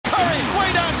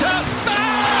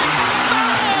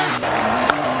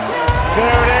There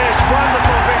it is.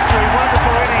 Wonderful victory.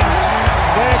 Wonderful innings.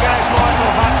 There goes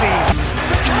Michael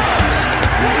Hussey.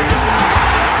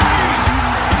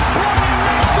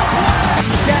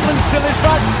 Gatlin's still in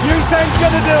front. Usain's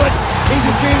going to do it. He's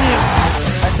a genius.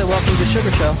 I said welcome to the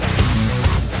Sugar Show.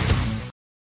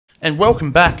 And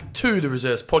welcome back to the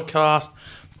Reserves Podcast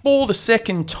for the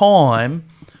second time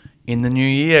in the new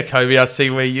year. Kobe, I see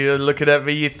where you're looking at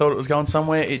me. You thought it was going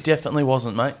somewhere. It definitely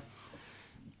wasn't, mate.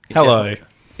 Hello.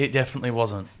 It definitely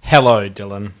wasn't. Hello,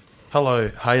 Dylan. Hello,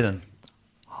 Hayden.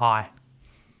 Hi.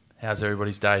 How's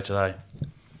everybody's day today?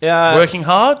 Working Working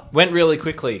hard? went really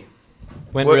quickly.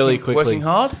 Really quickly. Working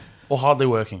hard or hardly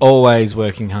working? Always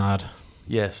working hard.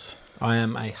 Yes. I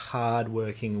am a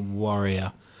hard-working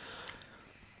warrior.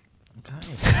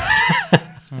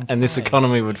 And this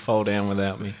economy would fall down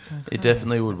without me. It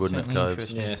definitely would, wouldn't it, Kobe?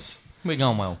 Interesting. Yes. We're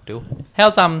going well, Dill.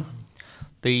 How's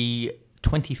the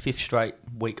 25th straight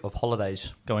week of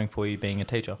holidays going for you being a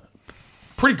teacher?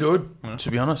 Pretty good, to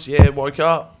be honest. Yeah, woke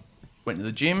up, went to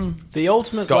the gym, The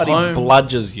ultimate Got bloody home.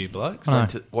 bludgers, you blokes. I know. went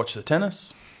to watch the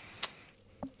tennis.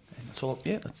 And that's all.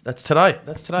 Yeah, that's today.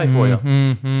 That's today for you.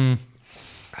 Mm-hmm.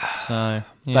 So,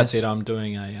 yeah. That's it. I'm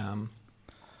doing a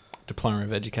diploma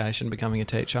of education, becoming a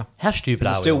teacher. How stupid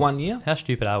Is are it we? still all? 1 year? How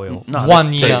stupid are we all? No, 1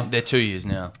 they're year. They're 2 years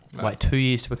now. Wait, 2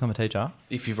 years to become a teacher?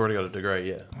 If you've already got a degree,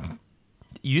 yeah.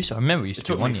 I remember it used It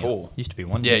to be took 1 me year. 4. Used to be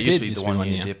 1 Yeah, year. it used to be Used the to be 1 1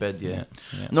 year. year. Yeah, bed, yeah.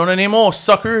 Yeah. Not anymore,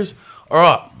 suckers. All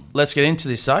right, let's get into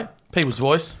this, eh? People's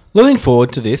voice. Looking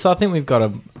forward to this. I think we've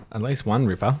got at least one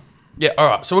ripper. Yeah, all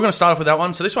right. So we're going to start off with that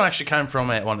one. So this one actually came from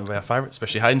one of our favourites,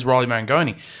 especially Hayden's, Riley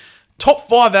Marangoni. Top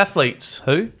 5 athletes.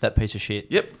 Who? That piece of shit.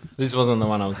 Yep. This wasn't the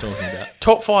one I was talking about.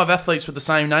 Top 5 athletes with the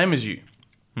same name as you.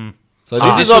 So So this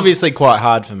this is was- obviously quite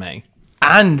hard for me.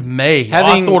 And me. I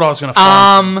Having- thought I was going to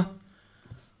find...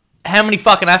 How many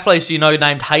fucking athletes do you know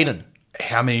named Hayden?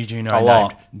 How many do you know A named?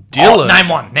 lot. Dylan. Oh, name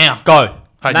one now. Go.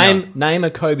 Hayden, Name a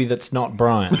Kobe that's not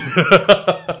Brian.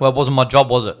 Well, it wasn't my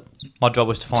job, was it? My job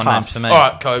was to find Tough. names for me. All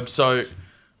right, Kobe. So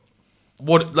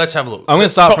let's have a look. I'm going to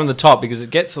start Top- from the top because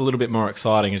it gets a little bit more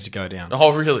exciting as you go down.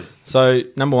 Oh, really? So,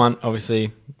 number 1,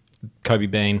 obviously, Kobe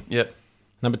Bean. Yep.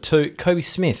 Number 2, Kobe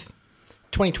Smith,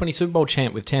 2020 Super Bowl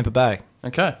champ with Tampa Bay.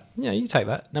 Okay. Yeah, you take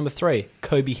that. Number 3,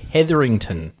 Kobe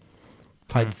Hetherington.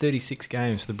 Played 36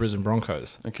 games for the Brisbane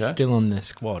Broncos. Okay. Still on their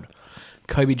squad.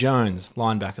 Kobe Jones,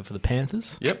 linebacker for the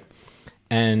Panthers. Yep.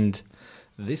 And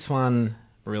this one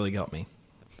really got me.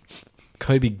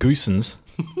 Kobe Goosens,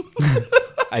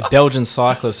 a Belgian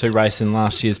cyclist who raced in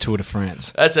last year's Tour de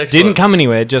France. That's excellent. Didn't come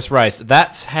anywhere, just raced.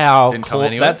 That's how Didn't come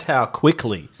anywhere? that's how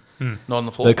quickly Not on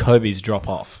the floor. the Kobe's drop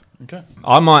off. Okay.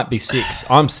 I might be 6.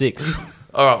 I'm 6.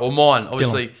 All right. Well, mine,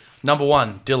 obviously, number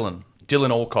 1, Dylan.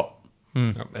 Dylan Alcott.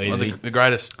 One of Easy. the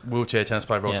greatest wheelchair tennis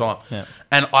player of all Yeah, time. yeah.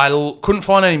 And I couldn't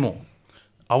find any more.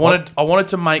 I wanted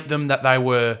to make them that they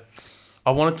were...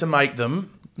 I wanted to make them...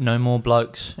 No more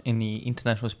blokes in the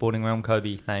international sporting realm,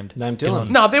 Kobe, named Dylan.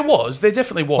 No, there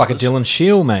definitely was. Like a Dylan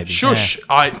Shield, maybe. Shush!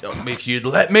 If you'd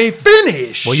let me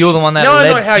finish. Well, you're the one that now I led-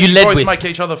 know how you you led both with- make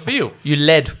each other feel. You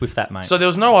led with that, mate. So there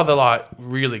was no other like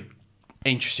really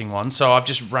interesting one. So I've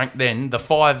just ranked then the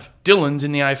 5 Dylans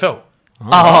in the AFL.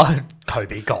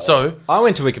 Kobe, God. So I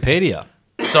went to Wikipedia.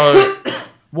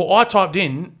 well, I typed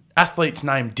in athletes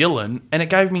named Dylan, and it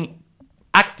gave me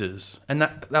actors, and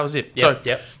that was it.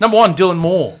 Yep. Number 1, Dylan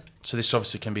Moore. So this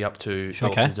obviously can be up to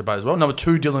Okay. debate as well. Number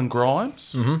 2, Dylan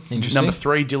Grimes. Interesting. Number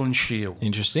 3, Dylan Shield.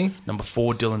 Interesting. Number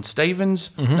 4, Dylan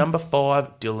Stevens. Number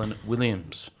 5, Dylan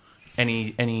Williams.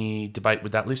 Any debate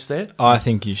with that list there? I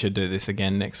think you should do this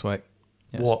again next week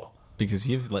What? because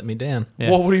you've let me down. Yeah.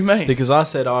 What do you mean? Because I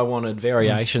said I wanted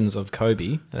variations of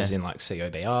Kobe, as in like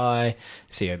COBI,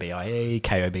 COBIE,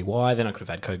 KOBY. Then I could have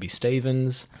had Kobe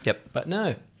Stevens. Yep. But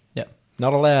no, Yep.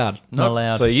 not allowed. Not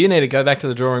allowed. So you need to go back to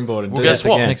the drawing board and Well, do guess this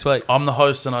what? again. Next week. I'm the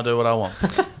host and I do what I want.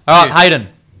 All right, Hayden.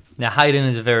 Now, Hayden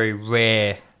is a very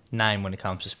rare name when it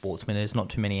comes to sportsmen. There's not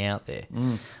too many out there.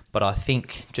 But I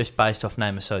think just based off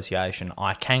name association,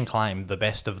 I can claim the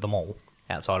best of them all,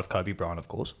 outside of Kobe Bryant, of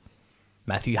course.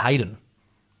 Matthew Hayden.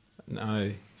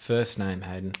 No, first name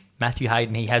Hayden. Matthew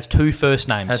Hayden. He has 2 first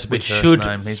names, Has to be which first should...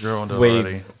 name. He's ruined it We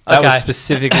already. that was Okay.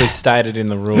 specifically stated in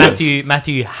the rules.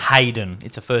 Matthew Hayden.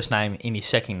 It's a first name in his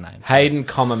second name. Hayden,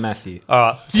 Matthew. All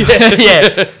right.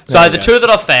 Yeah. So There we the go. 2 that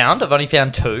I've found, I've only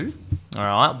found 2. All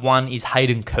right. One is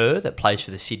Hayden Kerr that plays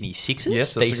for the Sydney Sixers.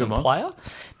 Yes, that's a decent good one. player.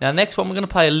 Now, next one, we're going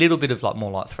to play a little bit of more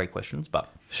like 3 questions, but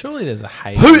Surely there's a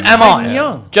Hayden. who am I? Hayden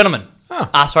Young. Gentlemen. Oh.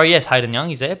 Sorry, yes, Hayden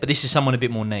Young is there, but this is someone a bit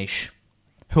more niche.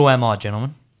 Who am I,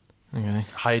 gentlemen? Okay.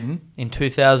 Hayden. In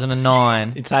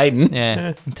 2009, It's Hayden.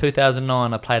 yeah, in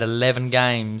 2009, I played 11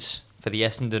 games for the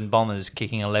Essendon Bombers,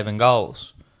 kicking 11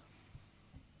 goals.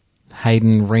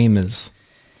 Hayden Reamers.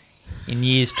 In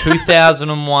years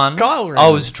 2001, Kyle I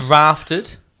Reamers. was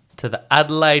drafted to the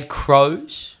Adelaide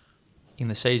Crows in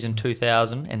the season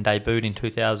 2000 and debuted in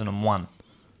 2001.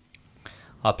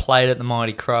 I played at the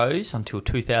Mighty Crows until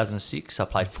 2006. I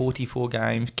played 44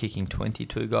 games, kicking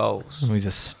 22 goals. Oh, he's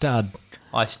a stud.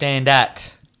 I stand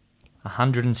at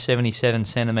 177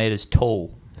 centimetres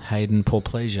tall. Hayden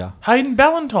Porplesia. Hayden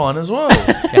Ballantyne as well.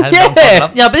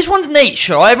 Yeah, but this one's niche,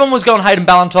 right? Everyone was going Hayden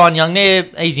Ballantyne Young. They're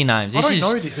easy names. I This don't is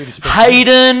know who this person is.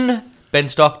 Hayden, Ben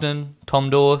Stockton,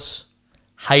 Tom Dorse,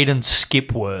 Hayden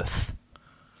Skipworth.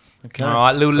 Okay. All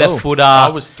right, little Cool. left footer. I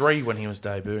was 3 when he was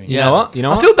debuting. You know what?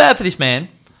 I feel bad for this man.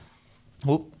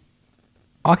 Whoop.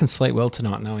 I can sleep well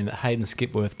tonight knowing that Hayden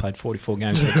Skipworth played 44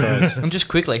 games for the Crows. And just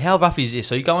quickly, how rough is this?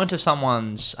 So you go into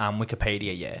someone's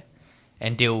Wikipedia, yeah,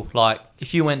 and deal like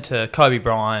if you went to Kobe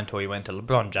Bryant or you went to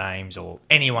LeBron James or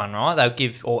anyone, right? They would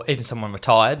give, or even someone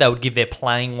retired, they would give their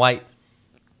playing weight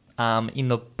in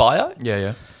the bio.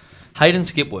 Yeah. Hayden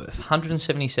Skipworth,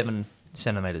 177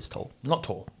 centimetres tall. Not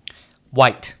tall.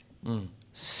 Weight.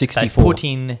 64. They put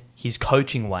in his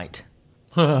coaching weight.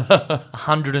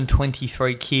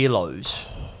 123 kilos.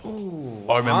 I I'm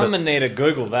remember. going to need to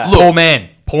Google that. Poor man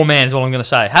is all I'm going to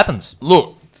say. Happens.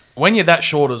 Look, when you're that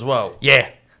short as well, Yeah,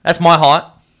 that's my height.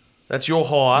 that's your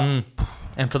height.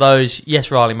 And for those, yes,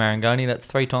 Riley Marangoni, that's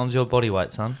 3 times your body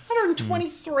weight, son.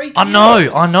 123 I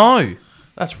know.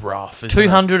 That's rough. Isn't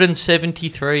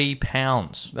 273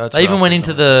 pounds. That's They even rough, went isn't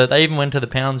into the. They even went to the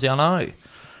pounds. Yeah, I know. it?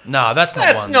 No, that's not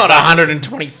That's one. not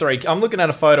 123. I'm looking at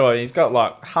a photo. He's got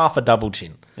like half a double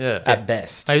chin Yeah. at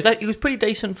best. He was pretty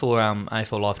decent for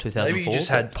A4 Life 2004. Maybe you just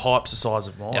had pipes the size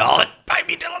of mine. Oh,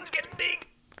 baby Dylan's getting big.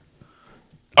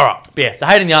 All right, yeah. So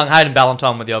Hayden Young, Hayden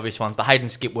Ballantyne were the obvious ones, but Hayden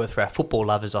Skipworth for our football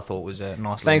lovers, I thought was a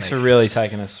nice. Thanks for little niche. really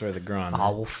taking us through the grind.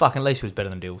 Oh well, fucking at least it was better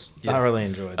than Dills. I really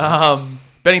enjoyed that.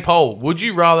 Benny Pole, would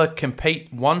you rather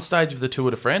compete one stage of the Tour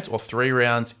de France or 3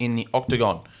 rounds in the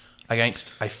octagon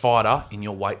against a fighter in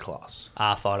your weight class?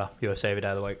 Fighter, UFC every day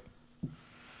of the week.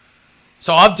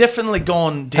 So I've definitely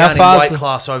gone down in far's weight the-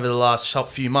 class over the last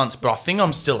few months, but I think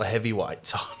I'm still a heavyweight.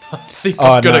 So I think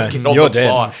Oh, I'm going no, to get on you're the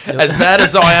dead. bike. As bad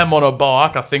as I am on a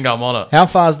bike, I think I'm on it. How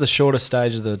far is the shortest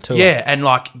stage of the tour? Yeah, and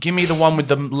like, give me the one with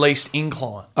the least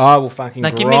incline. I will fucking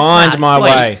Now, grind my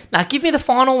way. Now give me the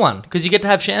final one because you get to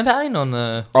have champagne on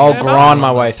the. I'll Yeah, grind no.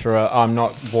 my way through it. I'm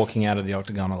not walking out of the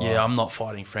octagon alive. Yeah, I'm not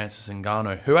fighting Francis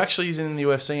Ngannou, who actually isn't in the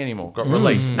UFC anymore. Got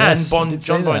released. yes, I And did see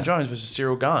John Bone that. Jones versus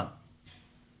Cyril Gahn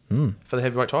for the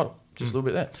heavyweight title. Just a little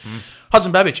bit there.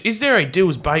 Hudson Babbage, is there a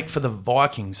deals bait for the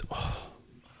Vikings? Oh,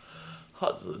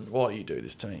 Hudson, why do you do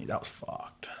this to me? That was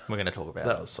fucked. We're going to talk about.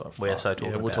 That was so fucked. We are so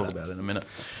talking we'll about talk it. about it in a minute.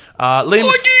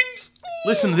 Vikings!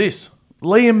 Listen to this.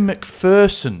 Liam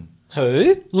McPherson.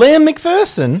 Who? Liam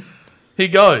McPherson? He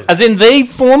goes. As in the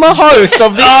former host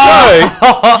of this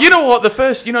show. You know what? The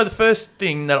first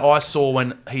thing that I saw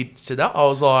when he said that, I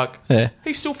was like, Yeah.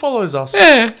 he still follows us.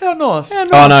 Yeah. How nice.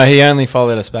 Oh no, he only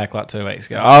followed us back like 2 weeks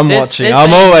ago. I'm There's- watching. there's I'm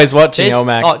been- always watching There's,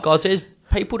 LMAC. like, guys, there's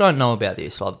people don't know about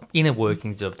this, like inner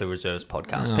workings of the Reserves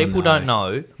podcast. People don't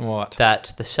know What?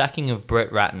 that the sacking of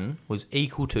Brett Ratton was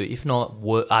equal to, if not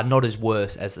not as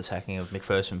worse as the sacking of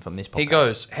McPherson from this podcast. He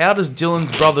goes, how does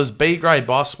Dylan's brother's B-grade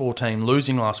basketball team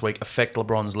losing last week affect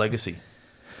LeBron's legacy?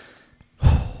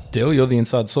 Dill, you're the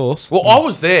inside source. Well, I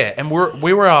was there, and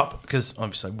we were up, because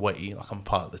obviously I'm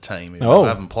part of the team, even though I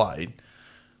haven't played.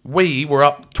 We were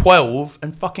up 12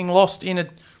 and fucking lost in a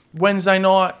Wednesday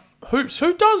night hoops.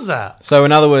 Who does that? So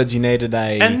in other words, you needed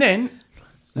a And then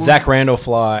Zach Randolph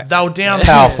like they were down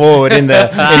power forward in the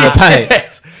paint.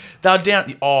 Yes. They were down.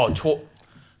 You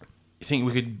think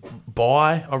we could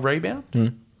buy a rebound?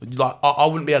 Like I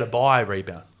wouldn't be able to buy a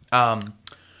rebound.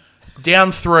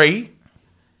 Down 3,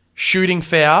 shooting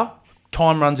foul.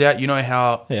 Time runs out. You know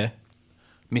how Yeah.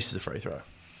 misses a free throw.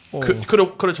 Could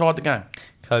have tied the game.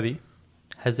 Kobe,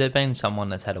 has there been someone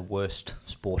that's had a worst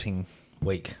sporting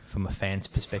week from a fan's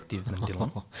perspective than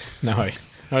Dylan? No,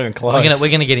 not even close. We're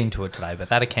gonna get into it today, but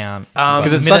that account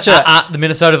 'Cause it's such a- the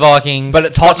Minnesota Vikings, But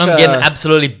it's Tottenham such a- getting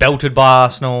absolutely belted by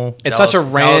Arsenal. It's such a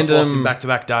Dallas lost in random.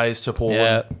 back-to-back days to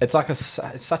Portland. Yeah, It's like it's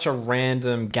such a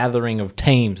random gathering of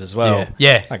teams as well.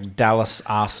 Yeah. Like Dallas,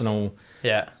 Arsenal,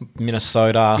 yeah.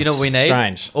 Minnesota. You know what we need?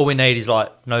 Strange. All we need is like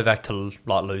Novak to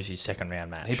like lose his second round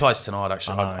match. He plays tonight,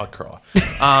 actually. I know. I'd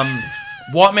cry.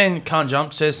 White Man Can't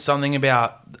Jump says something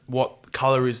about what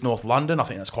colour is North London. I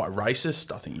think that's quite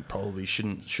racist. I think you probably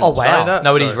shouldn't say that.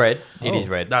 No, it So is red. It is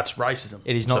red. That's racism.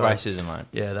 It is not So, racism, mate.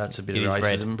 Yeah, that's a bit It of is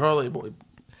red. racism. Probably.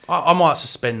 I might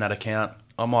suspend that account.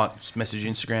 I might message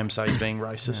Instagram, say he's being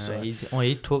racist. So.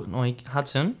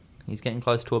 Hudson. He's getting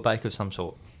close to a bake of some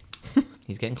sort.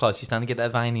 He's getting close. He's starting to get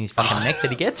that vein in his fucking neck that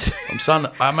he gets.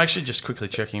 I'm actually just quickly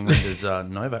checking when does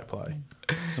Novak play.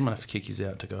 Someone have to kick his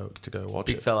out to go watch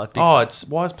Big it. fella. It's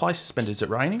why is play suspended? Is it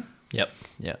raining? Yep.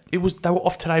 They were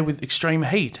off today with extreme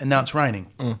heat, and now it's raining.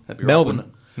 That'd be Melbourne. Right,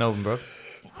 Melbourne, bro.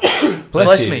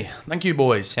 Bless you. me. Thank you,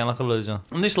 boys. Sound like a loser.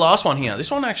 And this last one here, this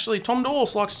one actually, Tom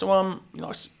Dawes likes to he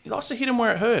likes to hit him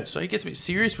where it hurts, so he gets a bit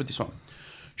serious with this one.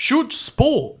 Should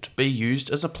sport be used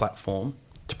as a platform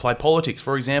to play politics?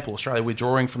 For example, Australia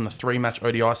withdrawing from the 3-match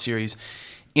ODI series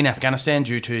in Afghanistan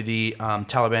due to the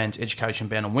Taliban's education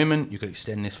ban on women. You could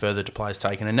extend this further to players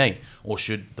taking a knee, or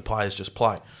should the players just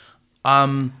play?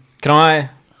 I'm going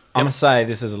to say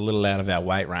this is a little out of our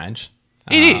weight range.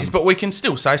 It is, but we can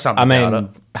still say something I about mean,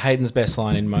 it. Hayden's best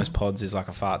line in most pods is like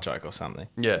a fart joke or something.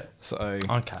 Yeah. So,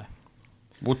 Okay.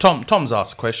 Well, Tom's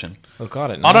asked a question. look, I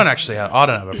don't know. I don't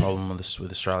have a problem with this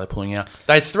with Australia pulling out.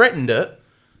 They threatened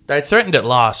it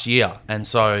last year, and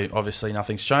so obviously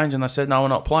nothing's changed. And they said no, we're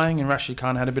not playing. And Rashid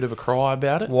Khan had a bit of a cry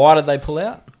about it Why did they pull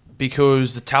out?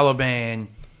 because the Taliban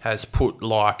has put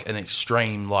like an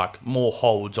extreme more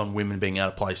holds on women being able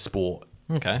to play sport.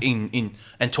 Okay. In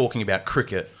and talking about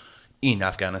cricket in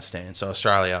Afghanistan. So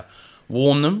Australia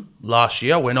warned them last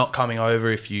year, we're not coming over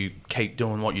if you keep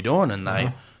doing what you're doing, and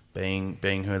they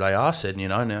being who they are said,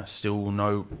 now still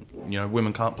no,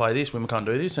 women can't play this, women can't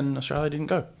do this, and Australia didn't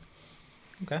go.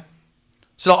 Okay.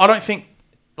 So I don't think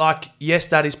yes,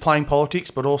 that is playing politics,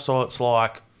 but also it's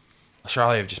like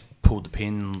Australia have just pulled the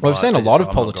pin. Well, we've seen a they lot just,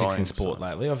 of "I'm not politics going," in sport so.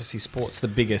 lately. Obviously, sport's the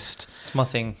biggest It's my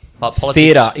thing. Like politics,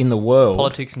 theatre in the world.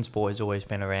 Politics and sport has always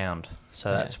been around. So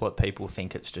that's what people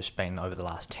think it's just been over the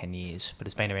last 10 years. But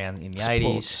it's been around in the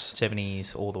 80s,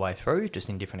 70s, all the way through, just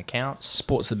in different accounts.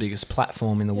 Sport's the biggest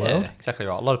platform in the Yeah, world. exactly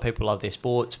right. A lot of people love their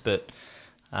sports, but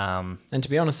And to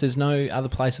be honest, there's no other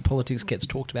place that politics gets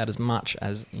talked about as much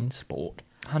as in sport.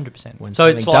 100%. When So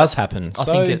something it's does happen. I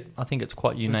think it's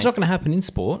quite If unique. it's not going to happen in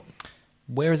sport,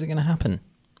 where is it going to happen?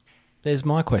 There's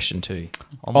my question to you.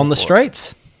 I'm all On the for it.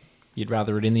 streets? You'd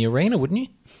rather it in the arena, wouldn't you?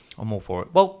 I'm all for it.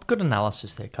 Well, good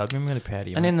analysis there, Kobe. I'm really proud of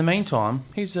you. And mate. in the meantime,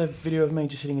 here's a video of me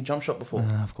just hitting a jump shot before.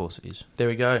 Of course it is. There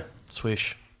we go.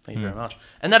 Swish. Thank you very much.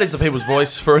 And that is the People's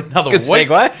Voice for another Good week.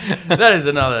 segue. That is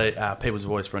another People's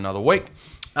Voice for another week.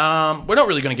 We're not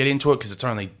really going to get into it because it's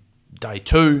only day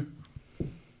 2.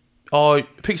 Oh,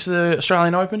 picks the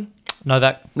Australian Open.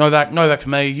 Novak, Novak for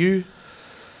me. You?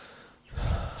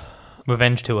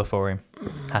 revenge tour for him.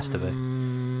 Has to be.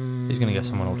 He's going to go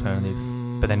someone alternative.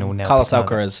 But then he'll never Carlos pick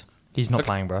Novak. Alcaraz, He's not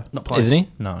playing, bro. Not playing. isn't he?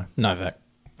 No. Novak.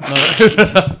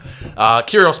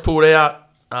 Kyrgios pulled out.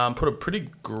 Put a pretty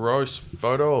gross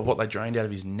photo of what they drained out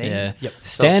of his knee. Yeah. Yep.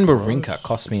 Stan That's Wawrinka gross.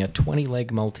 cost me a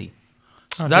 20-leg multi.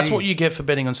 So that's gee. what you get for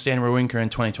betting on Stan Wawrinka in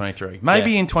 2023.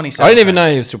 Maybe Yeah. in 2017. I didn't even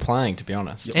know he was still playing, to be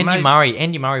honest. Yeah.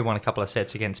 Andy Murray won a couple of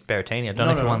sets against Berrettini. I don't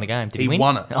know if he won the game. Did he win?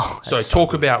 won it. Oh, so that's talk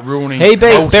good. about ruining. He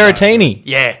beat health. Berrettini.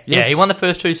 Yeah, Yes. he won the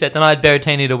first 2 sets, and I had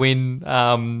Berrettini to win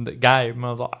the game. I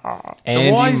was like, So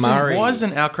Andy why Murray.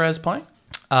 isn't Alcaraz playing?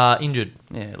 injured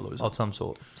Yeah, loser. of some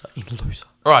sort. So, loser.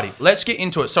 Alrighty, let's get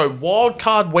into it. So,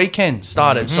 Wildcard weekend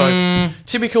started. So,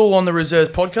 typical on the Reserves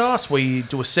podcast, we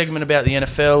do a segment about the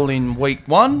NFL in week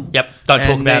 1. Yep, don't talk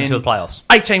And about it then until the playoffs.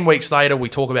 18 weeks later, we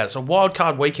talk about it. So,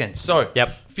 Wildcard weekend. So,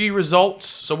 Yep. few results.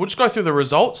 So, we'll just go through the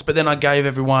results, but then I gave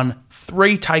everyone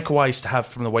 3 takeaways to have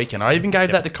from the weekend. I even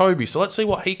gave that to Kobe. So, let's see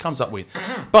what he comes up with.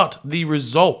 But the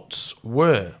results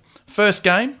were first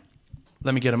game.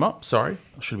 Let me get them up. Sorry,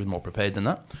 I should have been more prepared than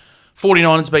that.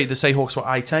 49ers beat the Seahawks for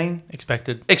 18.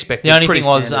 Expected. Expected. The only Pretty thing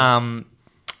was, standard.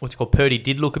 what's it called? Purdy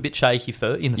did look a bit shaky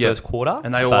in the Yep. first quarter.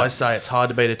 And they but always say it's hard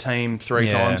to beat a team 3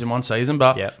 Yeah. times in one season,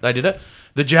 but Yep. they did it.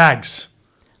 The Jags,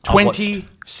 I watched-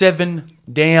 27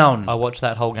 down. I watched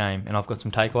that whole game, and I've got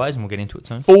some takeaways, and we'll get into it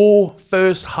soon. 4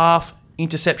 first half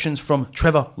interceptions from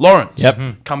Trevor Lawrence.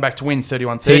 Yep. Come back to win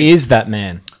 31-30. He is that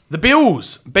man. The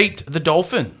Bills beat the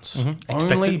Dolphins.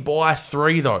 Expected. Only by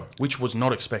 3, though, which was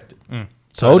not expected.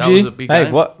 So Told that you. was a big Hey,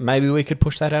 game. what? Maybe we could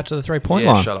push that out to the 3-point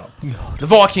Yeah, line. shut up. The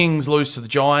Vikings lose to the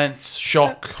Giants.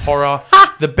 Shock, horror.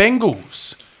 The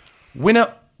Bengals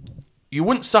winner. You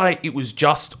wouldn't say it was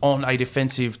just on a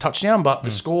defensive touchdown, but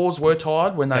the scores were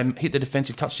tied when they hit the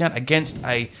defensive touchdown against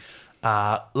a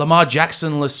Lamar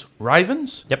Jackson-less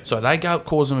Ravens. Yep. So they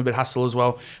caused them a bit of hassle as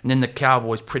well. And then the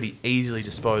Cowboys pretty easily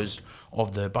disposed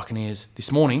of the Buccaneers this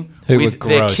morning Who with were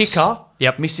their gross. kicker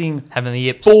Yep. missing Having the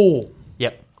yips. 4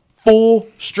 Yep.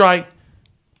 straight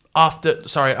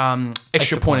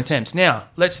extra point points. attempts. Now,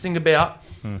 let's think about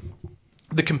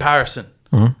the comparison.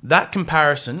 That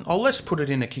comparison, let's put it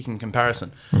in a kicking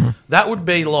comparison. That would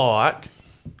be like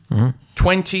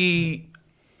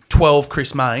 2012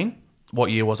 Chris Mayne. What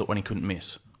year was it when he couldn't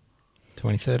miss?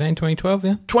 2013, 2012,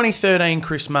 yeah. 2013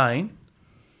 Chris Mayne,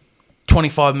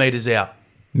 25 metres out.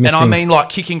 Missing. And I mean like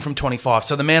kicking from 25.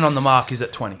 So the man on the mark is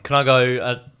at 20. Can I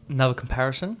go another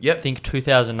comparison? Yep. I think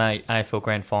 2008 AFL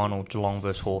Grand Final, Geelong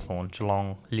versus Hawthorn.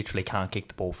 Geelong literally can't kick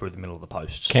the ball through the middle of the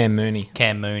posts. Cam Mooney.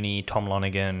 Cam Mooney, Tom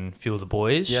Lonergan, few of the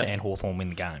boys, Yep. and Hawthorn win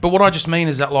the game. But what I just mean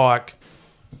is that like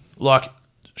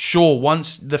sure,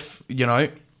 once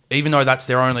even though that's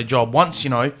their only job, once,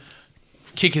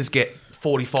 kickers get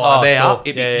 45 out,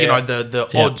 sure. Yeah. the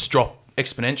odds drop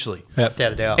exponentially. Yep.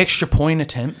 Without a doubt. Extra point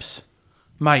attempts,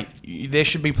 mate. There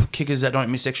should be kickers that don't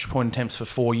miss extra point attempts for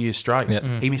 4 years straight. Yep.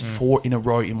 He missed 4 in a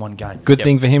row in one game. Good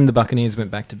thing for him, the Buccaneers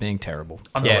went back to being terrible.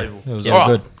 Unbelievable. It was All all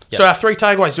right. good. So our 3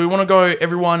 takeaways. Do we want to go?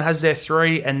 Everyone has their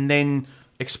 3 and then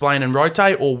explain and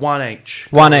rotate, or one each?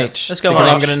 One each. Let's go because one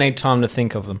I'm each. going to need time to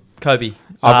think of them. Kobe.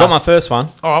 I've got my first one.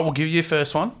 All right, we'll give you your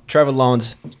first one. Trevor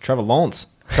Lawrence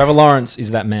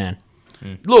is that man.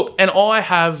 Look, and I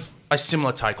have a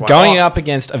similar takeaway. Going up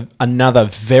against another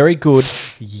very good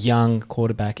young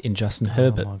quarterback in Justin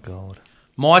Herbert. Oh, my God.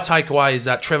 My takeaway is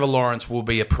that Trevor Lawrence will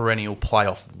be a perennial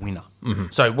playoff winner. Mm-hmm.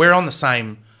 So we're on the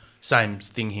same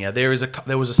thing here. There was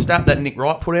a stat that Nick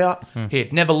Wright put out. He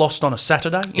had never lost on a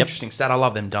Saturday. Interesting stat. I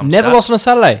love them dumb Never stats. lost on a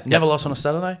Saturday. Never lost on a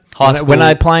Saturday. When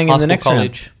are they playing in high the school, next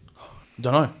college.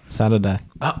 Don't know. Saturday.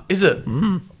 Is it?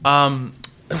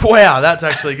 Wow, that's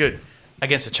actually good.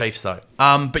 Against the Chiefs, though.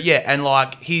 But yeah, and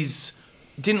like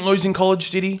didn't lose in college,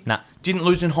 did he? Nah. Didn't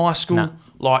lose in high school. Nah.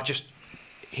 Like,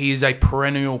 he is a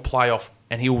perennial playoff,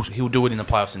 and he'll do it in the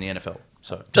playoffs in the NFL.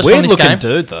 So, Just Weird on this looking game,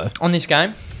 dude, though. On this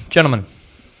game, gentlemen.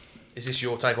 is this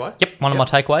your takeaway? Yep, one of my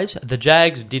takeaways. The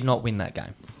Jags did not win that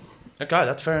game. Okay,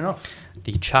 that's fair enough.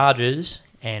 The Chargers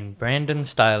and Brandon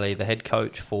Staley, the head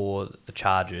coach for the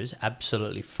Chargers,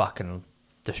 absolutely fucking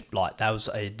that was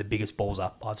the biggest balls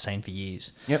up I've seen for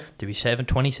years. Yep. To be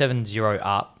 27-0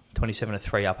 up,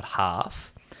 27-3 up at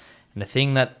half. And the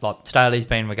thing that Staley's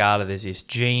been regarded as this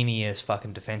genius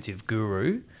fucking defensive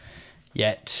guru,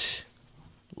 yet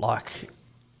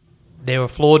they're a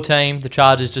flawed team. The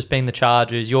Chargers just being the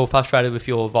Chargers. You're frustrated with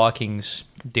your Vikings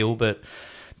deal, but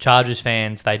Chargers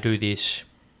fans, they do this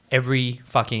every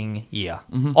fucking year.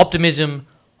 Mm-hmm. Optimism,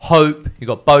 hope. You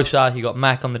got Bosa, you got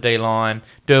Mack on the D line,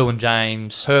 Derwin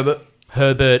James, Herbert,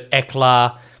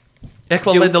 Eckler.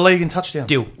 Eckler led the league in touchdowns.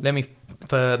 Deal.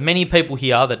 For many people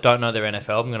here that don't know their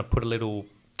NFL, I'm going to put a little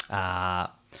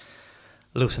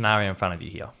scenario in front of you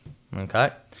here. Okay.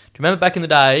 Do you remember back in the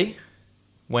day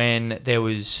when there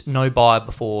was no bye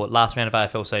before last round of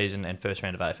AFL season and first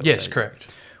round of AFL season? Yes,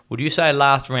 correct. Would you say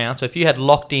last round, so if you had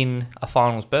locked in a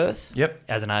finals berth Yep.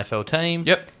 as an AFL team,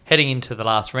 Yep. heading into the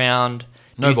last round,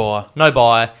 No bye. no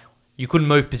bye, you couldn't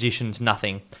move positions,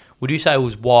 nothing. Would you say it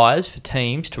was wise for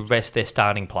teams to rest their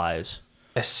starting players?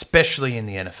 Especially in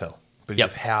the NFL. Because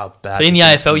of how bad. So in the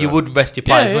things AFL, can you go. would rest your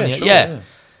players, wouldn't you? Sure, Yeah.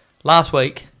 Last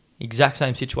week, exact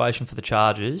same situation for the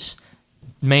Chargers.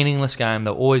 Meaningless game.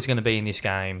 They're always going to be in this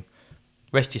game.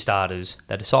 Rest your starters.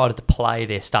 They decided to play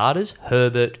their starters.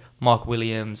 Herbert, Mike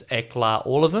Williams, Eckler,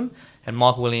 all of them. And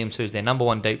Michael Williams, who's their number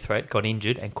one deep threat, got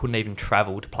injured and couldn't even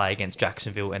travel to play against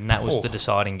Jacksonville. And that was the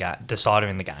decider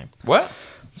in the game. What?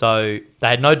 So they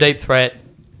had no deep threat,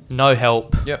 no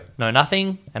help, Yep. no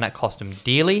nothing. And that cost them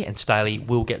dearly. And Staley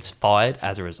will get fired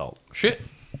as a result. Shit.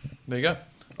 There you go.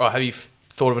 All right, have you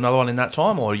thought of another one in that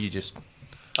time, or are you just...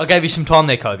 I gave you some time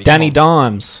there, Kobe. Danny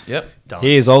Dimes. Yep. Done.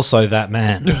 He is also that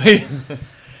man.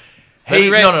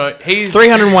 He's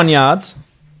 301 yards,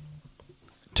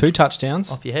 2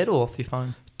 touchdowns, Off your head or off your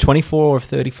phone? 24 of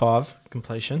 35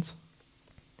 completions,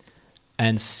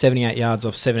 and 78 yards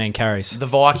off 17 carries. The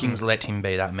Vikings let him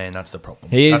be that man. That's the problem.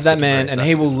 He is That's that the man, difference. and That's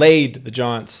he the will difference. lead the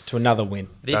Giants to another win.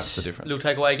 That's the difference.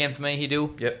 Little takeaway again for me here,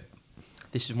 Dill. Yep.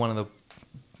 This is one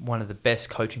of the best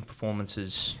coaching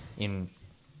performances in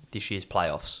this year's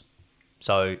playoffs.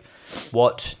 So,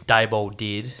 what Daboll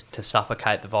did to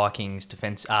suffocate the Vikings'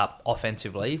 defense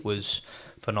offensively was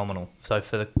phenomenal. So,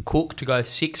 for the Cook to go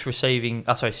 6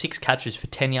 catches for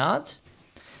 10 yards,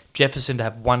 Jefferson to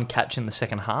have 1 catch in the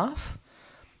second half,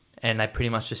 and they pretty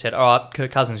much just said, "All right, Kirk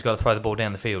Cousins got to throw the ball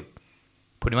down the field."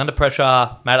 Put him under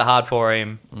pressure, made it hard for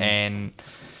him, and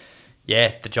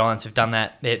yeah, the Giants have done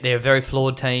that. They're a very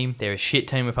flawed team. They're a shit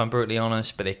team, if I'm brutally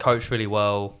honest, but they're coached really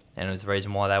well. And it was the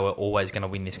reason why they were always going to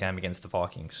win this game against the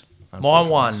Vikings. My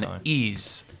one So-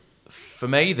 is, for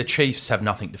me, the Chiefs have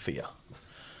nothing to fear.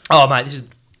 Oh, mate,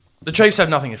 The Chiefs have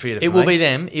nothing to fear. it will be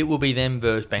them. It will be them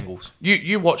versus Bengals.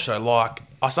 You watch though, like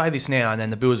I say this now, and then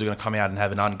the Bills are going to come out and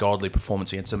have an ungodly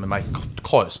performance against them and make it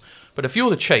close. But if you're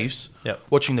the Chiefs, Yep.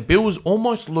 watching the Bills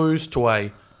almost lose to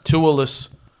a Tua-less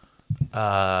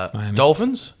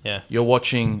Dolphins. Yeah. You're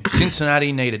watching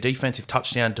Cincinnati need a defensive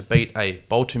touchdown to beat a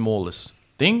Baltimore-less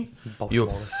thing. Lamar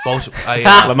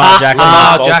Jackson, Lamar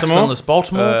Baltimore. Jackson-less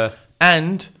Baltimore.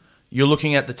 And you're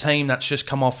looking at the team that's just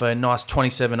come off a nice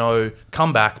 27-0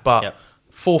 comeback, but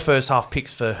 4 first half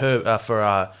picks for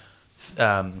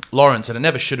Lawrence, and they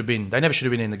never should have been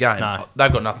in the game. No.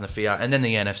 They've got nothing to fear. And then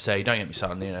the NFC. Don't get me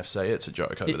started on the NFC. It's a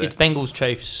joke over there. It's Bengals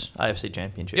Chiefs AFC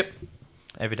Championship. Yep.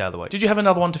 Every day of the week. Did you have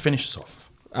another one to finish us off?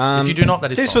 If you do not,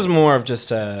 that is This fine. was more of just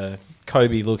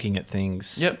Kobe looking at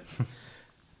things. Yep.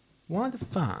 Why the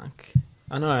fuck?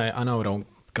 I know it all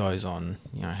goes on,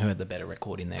 who had the better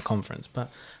record in their conference, but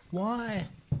why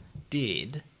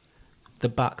did the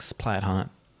Bucks play at home?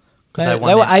 'Cause They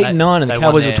won were their- 8-9 and they the won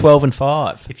Cowboys were their-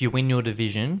 12-5. If you win your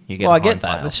division, you get Well, a I get home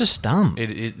that. playoff. It's just dumb.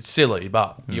 It's silly,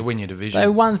 but you win your division. They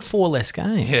won 4 less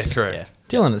games. Yeah, correct.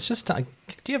 Dylan, it's just... do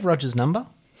you have Roger's number?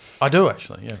 I do,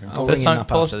 actually. Yeah. I'll ring him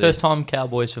up after First this. time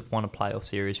Cowboys have won a playoff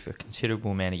series for a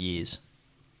considerable amount of years.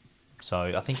 So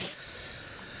I think,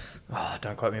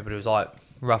 don't quote me, but it was like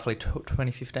roughly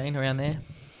 2015 around there.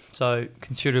 So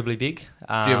considerably big.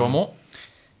 Do you have one more?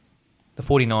 The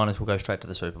 49ers will go straight to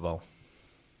the Super Bowl.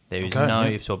 There is Okay, no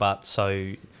yeah. ifs or buts.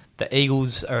 So the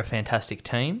Eagles are a fantastic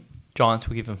team. Giants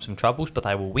will give them some troubles, but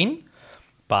they will win.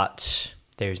 But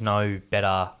there is no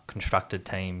better constructed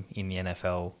team in the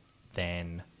NFL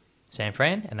than San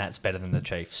Fran, and that's better than the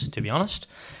Chiefs, to be honest.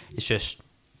 It's just,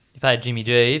 if they had Jimmy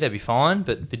G, they'd be fine,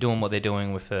 but they're doing what they're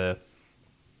doing with a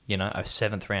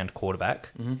 7th round quarterback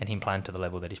and him playing to the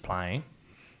level that he's playing.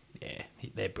 Yeah,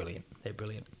 they're brilliant. They're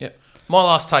brilliant. Yep. My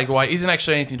last takeaway isn't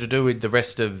actually anything to do with the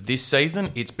rest of this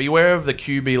season. It's beware of the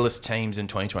QB-less teams in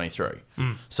 2023.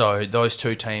 So those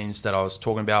 2 teams that I was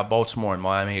talking about, Baltimore and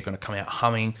Miami, are going to come out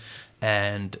humming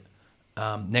and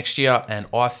next year, and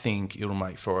I think it'll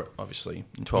make for it, obviously,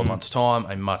 in 12 months' time,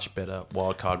 a much better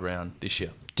wildcard round this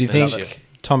year. Do you than think this year.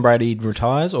 Tom Brady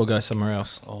retires or goes somewhere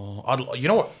else? Oh, you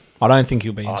know what? I don't think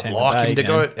he'll be in I'd Tampa like Bay him to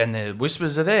again. go, and the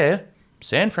whispers are there.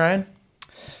 San Fran.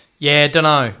 Yeah, I don't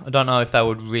know. I don't know if they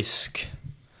would risk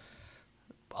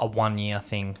a 1-year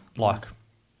thing. Like,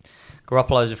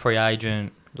 Garoppolo's a free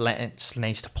agent. Lance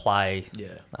needs to play.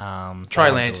 Yeah. Trey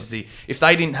Lance is the... If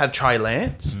they didn't have Trey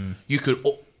Lance, you could...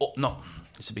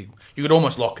 You could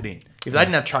almost lock it in. If they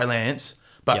didn't have Trey Lance...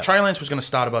 But Trey Lance was going to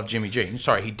start above Jimmy G.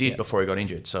 Sorry, he did before he got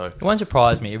injured. So it won't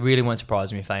surprise me. It really won't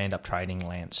surprise me if they end up trading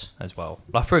Lance as well.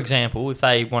 Like, for example, if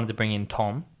they wanted to bring in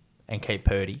Tom and keep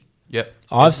Purdy. Yep.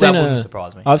 That wouldn't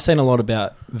surprise me. I've seen a lot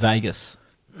about Vegas.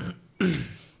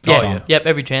 Yeah. Yep,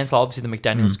 every chance. Like, obviously, the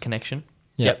McDaniels connection.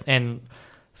 Yep. And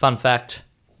fun fact,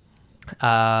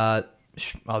 a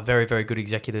very, very good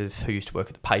executive who used to work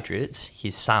at the Patriots,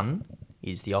 his son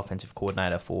is the offensive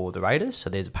coordinator for the Raiders. So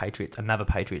there's another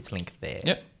Patriots link there.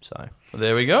 Yep. So well,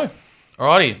 there we go.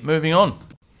 Alrighty, moving on.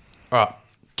 All right,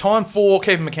 time for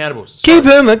Keep 'em accountable. Keep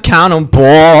him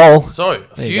accountable. So,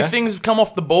 a There you few go. things have come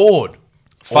off the board.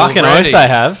 Fucking already. oath they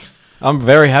have. I'm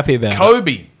very happy about it.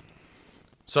 Kobe.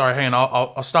 Sorry, hang on.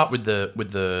 I'll start with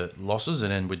the losses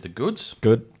and then with the goods.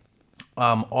 Good.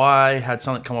 I had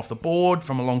something come off the board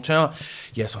from a long term.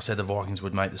 Yes, I said the Vikings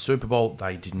would make the Super Bowl.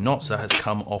 They did not, so that has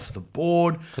come off the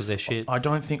board. because they're shit. I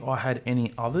don't think I had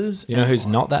any others. You know who's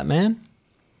not that man?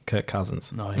 Kirk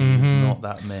Cousins. No, he's not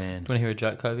that man. Do you want to hear a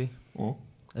joke, Kobe?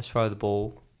 Let's throw the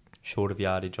ball short of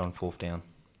yardage on 4th down.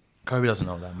 Kobe doesn't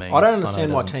know what that means. I don't understand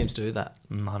he why doesn't. teams do that.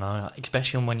 I know,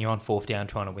 especially when you're on 4th down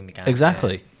trying to win the game.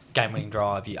 Exactly. Game-winning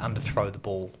drive, you underthrow the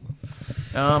ball.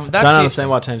 Don't That's understand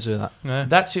it. why teams do that. Yeah.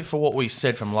 That's it for what we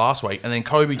said from last week. And then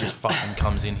Kobe just fucking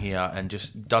comes in here and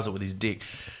just does it with his dick.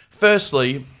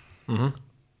 Firstly,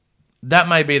 that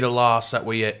may be the last that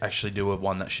we actually do of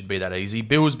one that should be that easy.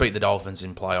 Bills beat the Dolphins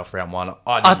in playoff round 1.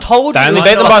 I told They you. only it's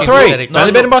beat them by fucking 3. pathetic. They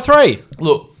only beat them by 3.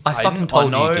 Look, I fucking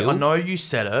told you, Gil. I know you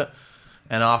said it.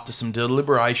 And after some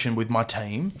deliberation with my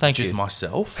team, Thank which is you.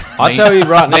 myself, I tell you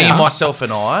right me, now. myself,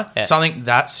 and I, Yeah. something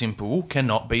that simple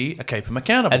cannot be a keep 'em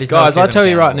accountable. That is Guys, not I tell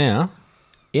you right accountable. now,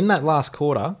 in that last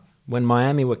quarter, when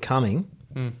Miami were coming,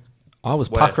 I was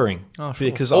Where? puckering. Oh, sure.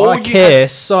 Because All I you care had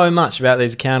to- so much about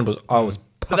these accountables. I was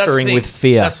But that's the puckering thing. with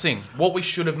fear. That's the thing. What we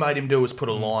should have made him do was put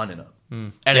a line in it,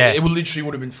 and Yeah. it would literally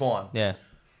would have been fine. Yeah.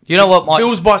 You know what, Mike?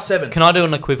 Bills by 7. Can I do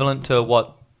an equivalent to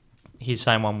what his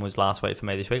same one was last week for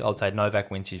me this week? I would say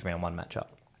Novak wins his round 1 matchup.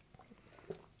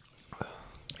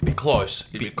 It'd be close.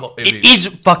 It is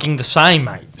fucking the same,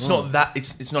 mate. It's not that.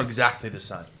 It's not exactly the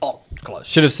same. Oh, close.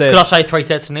 Should have said. Could I say 3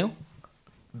 sets to 0?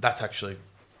 That's actually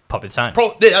Probably the same.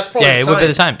 that's probably Yeah, the it would be same.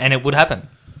 the same, and it would happen.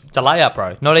 It's a layup,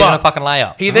 bro. Not even But a fucking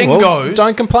layup. He then Well, goes.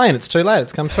 Don't complain. It's too late.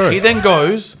 It's come through. He then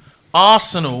goes.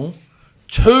 Arsenal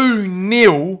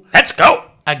 2-0 Let's go.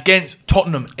 against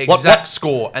Tottenham, exact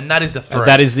score, and that is a 3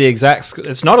 That is the exact.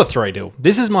 It's not a 3-0.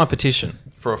 This is my petition.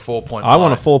 for a 4-point. I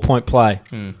want a 4-point play.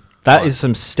 That is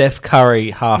some Steph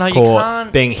Curry half No, you court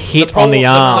can't. being hit The problem- on the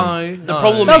arm. No, The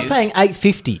problem I was is, paying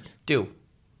 $8.50. Deal.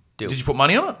 did you put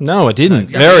money on it? No, I didn't.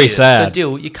 exactly. Very So, sad.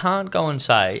 Dill, you can't go and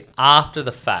say after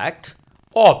the fact,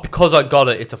 because I got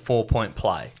it, it's a 4-point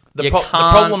play. The You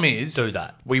problem can't is do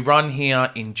that. we run here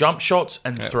in jump shots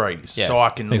and threes, Yeah. so I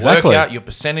can Exactly. work out your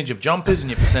percentage of jumpers and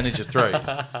your percentage of threes.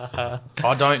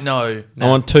 I don't know. I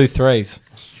want 2 threes.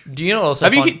 Do you not also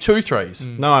Have you find- hit 2 threes?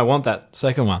 No, I want that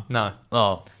second one. No.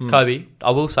 Oh, Kobe,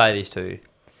 I will say this to you.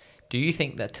 Do you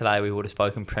think that today we would have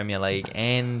spoken Premier League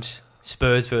and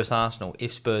Spurs versus Arsenal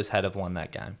if Spurs had have won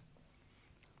that game?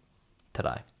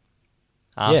 Today.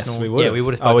 Yes, we would. Yeah, we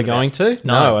would have Are we spoken going about- to?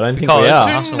 No, I don't think because we are.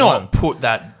 do Arsenal not won. put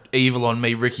that evil on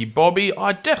me, Ricky Bobby.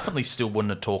 I definitely still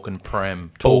wouldn't have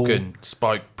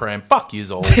spoke Prem. Fuck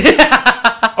yous all.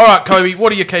 All right, Kobe,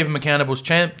 what are you keeping accountables,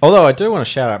 champ? Although I do want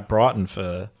to shout out Brighton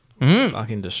for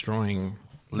fucking destroying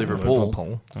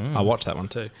Liverpool. I watched that one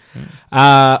too.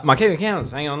 My keeping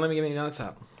accounts. Hang on, let me get my notes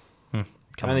up. I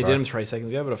only did them 3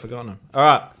 seconds ago, but I've forgotten them. All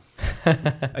right.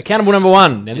 Accountable number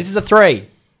 1. Now, this is a 3.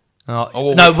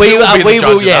 Oh, No, we will be the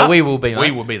judge of that. we will be. We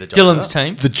Mate. will be the judge of Dylan's that.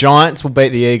 team. The Giants will beat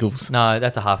the Eagles. No,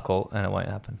 that's a half call, and it won't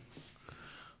happen.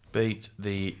 Beat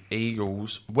the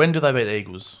Eagles. When do they beat the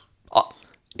Eagles?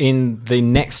 In the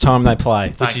next time they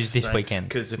play. Which is this weekend.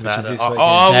 Because if Which that is this oh, weekend.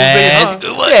 we'll That's be a home.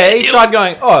 good one. Yeah, he tried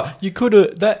going, you could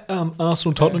have, that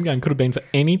Arsenal Tottenham game could have been for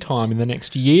any time in the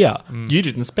next year. You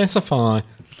didn't specify.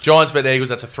 Giants beat the Eagles.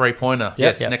 That's a 3-pointer.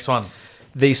 Yes. Yep. Next one.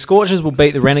 The Scorchers will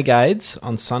beat the Renegades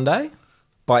on Sunday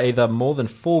by either more than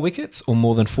 4 wickets or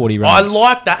more than 40 I runs.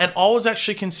 like that, and I was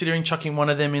actually considering chucking one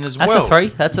of them in as That's well. a 3.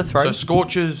 That's a 3. So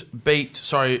Scorchers beat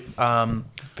the Renegades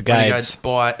Gades.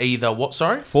 by either what?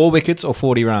 Sorry, 4 wickets or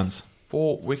 40 runs.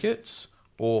 4 wickets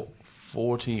or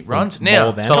 40 runs. More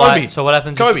Now, than. Kobe. So what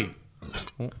happens? Kobe.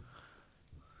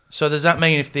 So does that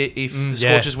mean if the yeah.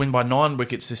 Scorchers win by 9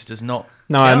 wickets, this does not?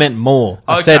 No, I count? meant more.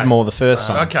 I Okay. said more the first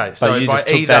time. Okay, so but you by just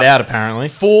took either that out apparently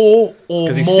 4 or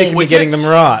because he's more sick of me wickets, getting them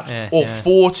right. Yeah, or yeah.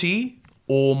 40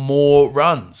 or more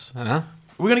runs. Uh-huh.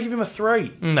 We're going to give him a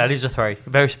 3. That is a 3.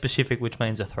 Very specific, which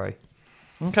means a 3.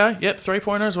 Okay, yep,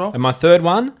 3-pointer as well. And my third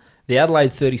one, the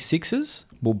Adelaide 36ers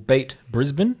will beat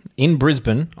Brisbane in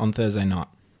Brisbane on Thursday night.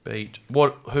 Beat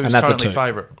what? Who's And that's a currently 2.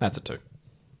 favourite? That's a 2.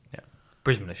 Yeah.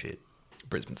 Brisbane are shit.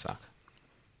 Brisbane suck.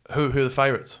 Who are the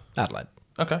favourites? Adelaide.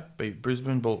 Okay, beat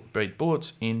Brisbane, beat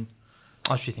Bullets in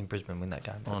I actually think Brisbane win that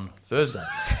game. on Thursday.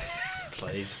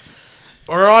 Please.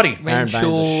 Alrighty, Aaron Baines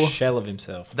Renshaw. a shell of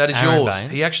himself. that is Aaron yours.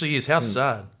 Baines. He actually is. How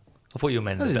sad. I thought you were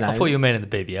meant That's in his the, I name, thought isn't you were meant in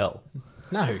the BBL.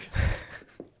 No.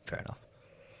 Fair enough.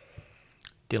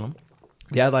 Dylan.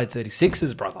 The Adelaide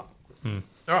 36ers, brother.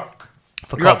 Alright,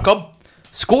 For you're up, Cobb.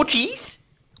 Scorchies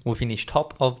will finish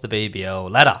top of the BBL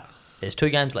ladder. There's 2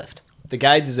 games left. The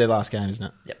Gades is their last game, isn't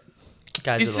it? Yep.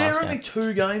 Gades Is are the there last only game.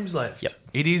 2 games left? Yep.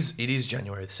 It is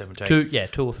January the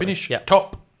 17th. 2 or 3. Finish Yep.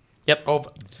 top Yep. of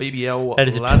BBL. That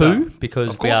is a ladder. 2 because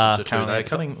Of we course are it's a 2. They're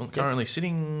currently currently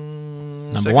sitting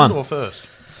Number second 1. or first.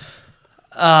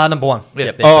 number 1. Yeah.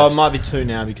 Yep, they're Oh, it first. might be 2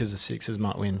 now because the Sixers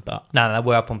might win, but No,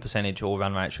 we're up on percentage or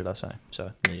run rate, should I say.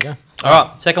 So, there you go. all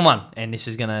right, second one. And this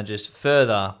is going to just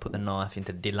further put the knife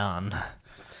into Dylan.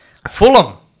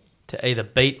 Fulham to either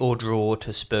beat or draw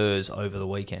to Spurs over the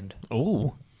weekend.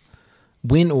 Ooh.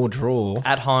 Win or draw.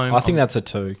 At home. I think that's a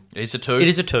 2. It's a 2. It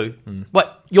is a 2. Wait,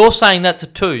 you're saying that's a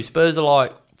 2. Spurs are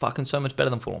like fucking so much better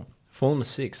than Fulham. Fulham is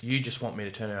 6th. You just want me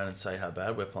to turn around and say how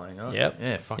bad we're playing, huh? Yep.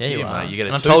 Yeah, fuck Yeah, you, you are. mate. You get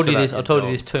a and 2 I told for you that, this. I told Oh.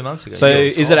 you this 2 months ago. So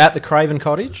it's is it at the Craven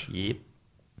Cottage? Yep.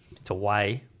 It's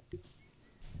away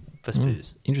for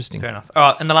Spurs. Interesting. Fair enough. All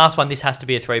right, and the last one. This has to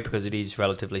be a 3 because it is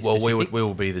relatively Well, specific. we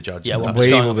will be the judge. Yeah, of well, that. just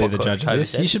We going will off be what the judge of Kobe this.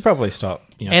 said. You should probably stop.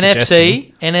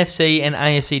 Suggesting. NFC and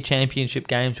AFC championship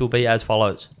games will be as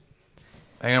follows.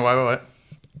 Hang on, wait.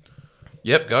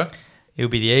 Yep, go. It will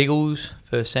be the Eagles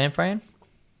versus San Fran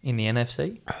in the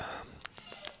NFC.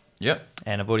 Yep.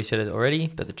 And I've already said it already,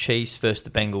 but the Chiefs versus the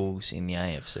Bengals in the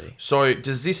AFC. So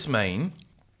does this mean,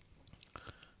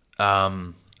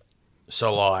 so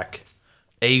like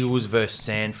Eagles versus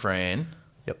San Fran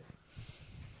Yep.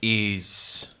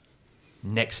 is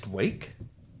next week?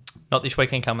 Not this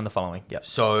weekend, coming the following. Yep.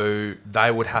 So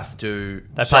they would have to...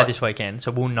 They play this weekend,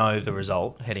 so we'll know the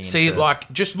result heading See, into...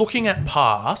 like, just looking at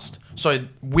past, so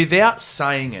without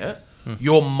saying it,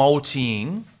 you're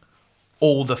multiing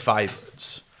all the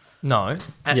favourites. No.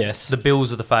 Yes. The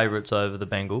Bills are the favourites over the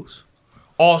Bengals.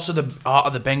 Oh, so the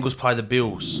Bengals play the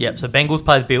Bills. Yep, so Bengals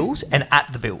play the Bills and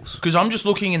at the Bills. Because I'm just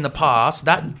looking in the past.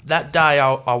 That day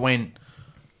I went,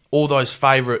 all those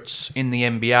favourites in the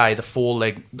NBA, the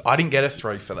 4-leg. I didn't get a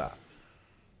 3 for that.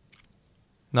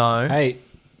 No. Hey,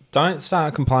 don't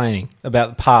start complaining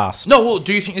about the past. No, well,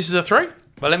 do you think this is a 3?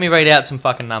 Well, let me read out some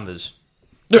fucking numbers.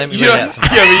 Let me You read don't- out some. yeah,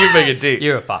 but you're being a dick.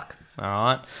 You're a fuck. All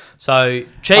right. So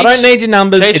Chiefs. I don't need your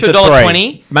numbers. Chiefs It's are a 3.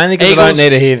 $1.20. Mainly because I don't Eagles- need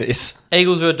to hear this.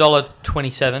 Eagles are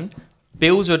 $1.27.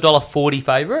 Bills are $1.40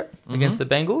 favourite against the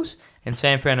Bengals, and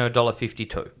San Fran are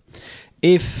 $1.52.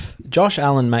 If Josh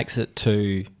Allen makes it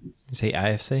to, is he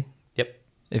AFC? Yep.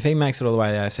 If he makes it all the way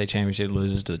to the AFC Championship,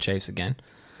 loses to the Chiefs again,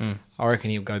 I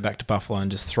reckon he'll go back to Buffalo and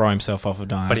just throw himself off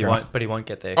of Niagara. But he won't. But he won't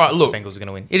get there. All right, 'cause look. the Bengals are going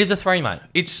to win. It is a 3, mate.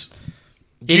 It's.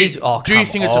 It is. Oh, do you come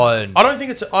think it's on. I don't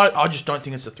think it's. I just don't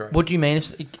think it's a 3. What do you mean?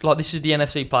 It's like this is the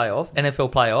NFC playoff,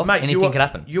 NFL playoff. Mate, Anything can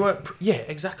happen. Yeah,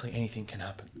 exactly. Anything can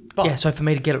happen. But Yeah. So for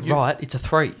me to get it right, it's a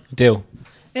 3. Deal.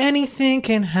 Anything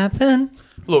can happen.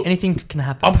 look, Anything can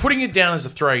happen. I'm putting it down as a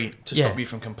 3 to Yeah. stop you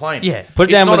from complaining. Yeah. Put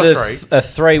it It's down not with a 3. a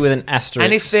 3 with an asterisk.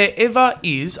 And if there ever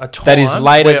is a time That is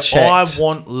later where I checked.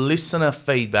 want listener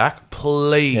feedback,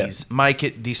 please make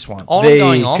it this one. All The- I'm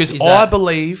going off Because is I that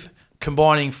believe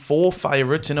combining 4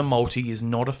 favourites in a multi is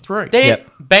not a 3. their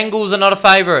Yep. Bengals are not a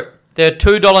favourite. They're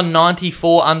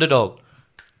 $2.94 underdog.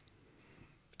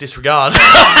 Disregard.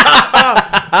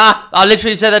 I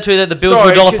literally said that to you that the Bills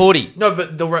were $1.40. No,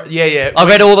 but yeah. I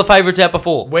read all the favourites out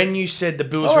before. When you said the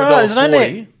Bills All were right, there's no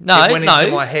 $1.40, need. No, it went no.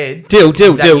 into my head. Deal.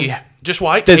 that you- just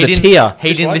wait. There's a didn't- tier. He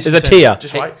Just didn't wait. listen There's a to me. tier.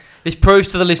 Just Hey, wait. This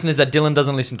proves to the listeners that Dylan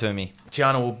doesn't listen to me.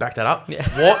 Tiana will back that up.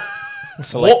 Yeah.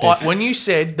 Selective. When you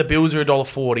said the Bills are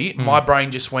 $1.40, my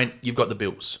brain just went, you've got the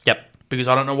Bills. Yep. Because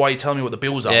I don't know why you're telling me what the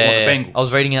Bills are. I Yeah, want the Bengals. I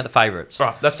was reading out the favourites.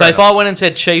 Right, that's so fair if I went and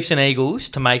said Chiefs and Eagles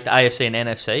to make the AFC and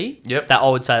NFC, Yep. that I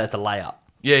would say that's a layup.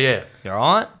 Yeah. You all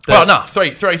right? Well, no,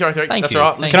 3. Thank That's you. all right. Thank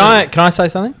Listeners, Can I say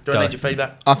something? do I Go. need your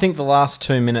feedback? I think the last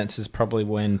 2 minutes is probably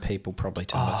when people probably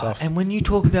turn us off. And when you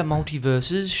talk about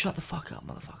multiverses, shut the fuck up,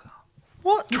 motherfucker.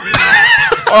 What?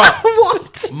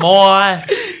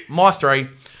 My 3.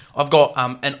 I've got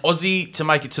an Aussie to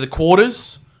make it to the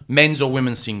quarters, men's or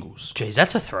women's singles. Jeez,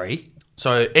 that's a 3.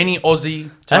 So any Aussie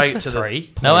to That's make a it to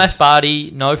 3. the No Ash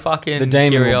Barty, no fucking The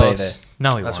Demon will be Kyrgios. there.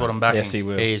 No, he That's won't. what I'm backing. Yes, he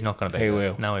will. He is not going to be He there.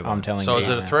 will. No, he won't. I'm telling So you. is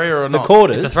it a now. 3 or a The not?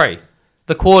 quarters. It's a 3.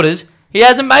 The quarters. He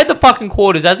hasn't made the fucking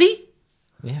quarters, has he?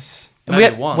 Yes. And Made we it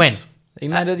had- once. When? He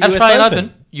made it the US Australian Open.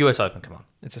 Open. US Open, come on.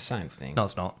 It's the same thing. No,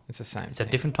 it's not. It's the same It's a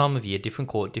thing. different time of year, different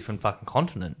court, different fucking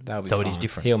continent. That'll be so fine. it is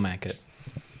different. He'll make it.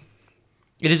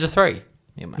 It is a 3.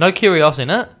 He'll make No it. Kyrgios in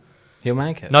it. He'll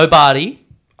make it. No Barty.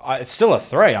 It's still a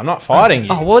 3. I'm not fighting you.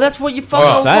 Oh, well, that's what you fucking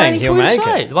I'm was saying waiting he'll for you to make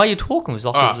say. it. The way you're talking was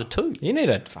like Alright. it was a 2. You need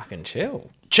to fucking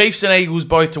chill. Chiefs and Eagles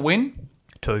both to win.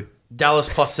 2. Dallas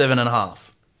plus 7.5.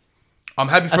 I'm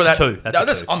happy for That's that. a 2.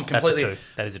 That's a 2. I'm completely.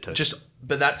 That's a 2. That is a 2.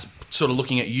 But that's sort of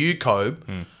looking at you, Cobe.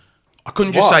 I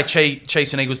couldn't just What? say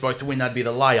Chiefs and Eagles both to win. That'd be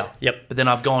the layer. Yep. But then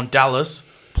I've gone Dallas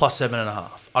plus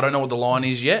 7.5. I don't know what the line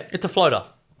is yet. It's a floater.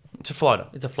 It's a floater.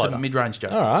 It's a floater. mid-range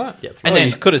joke. All right. Yeah, And And then-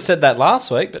 you could have said that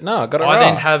last week, but no, I got it I right.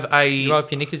 then have You a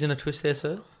rope your knickers in a twist there,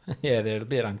 sir? Yeah, they're a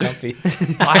bit uncomfy.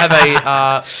 I have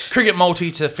a cricket multi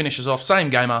to finish us off. Same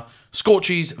gamer.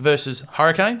 Scorchies versus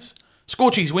Hurricanes.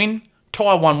 Scorchies win.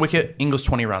 Tie 1 wicket. English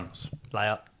 20 runs.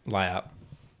 Layup. Layup.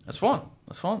 That's fine.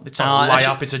 It's not a layup.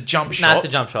 actually- It's a jump shot. No, it's a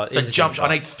jump shot. It's a jump shot.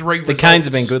 I need 3 The results. Canes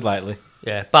have been good lately.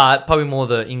 Yeah, but probably more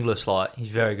the English like he's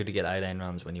very good to get 18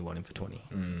 runs when you want him for 20.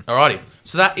 Alrighty.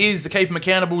 So that is the Keep 'em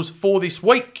Accountables for this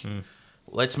week.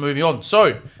 Let's move on.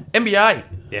 So, NBA.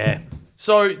 Yeah.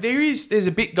 So there's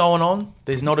a bit going on.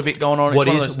 There's not a bit going on. It's one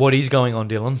of those- What is going on,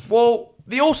 Dylan? Well,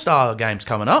 the All-Star game's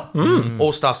coming up.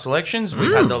 All-Star selections.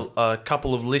 We've had a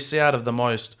couple of lists out of the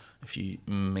most... If you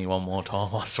me one more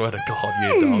time, I swear to God,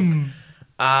 you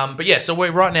dog. But yeah, so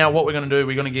right now, what we're going to do,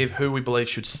 we're going to give who we believe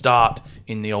should start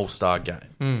in the All-Star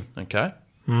game. Okay?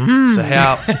 So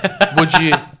how would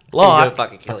you like...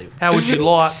 fucking kill him. How would you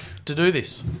like to do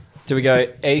this? Do we go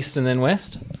east and then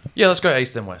west? Yeah, let's go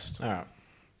East and West. All right.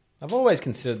 I've always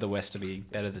considered the west to be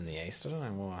better than the east. I don't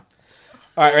know why.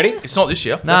 All right, ready? It's not this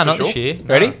year. Nah, that's not for this sure. year.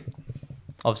 Ready? No.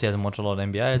 Obviously hasn't watched a lot of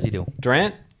NBA, as he do.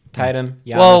 Durant, Tatum,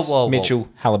 Giannis, Whoa. Mitchell,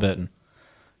 Halliburton.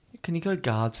 Can you go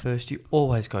guards first? You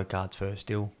always go guards first,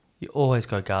 Dill. You always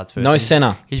go guards first. No And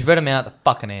center. He's read them out at the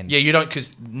fucking end. Yeah, you don't,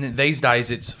 because these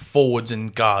days it's forwards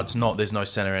and guards, there's no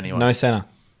centre anyway. No center.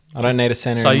 I don't need a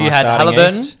center So in my you had starting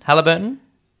east. Halliburton,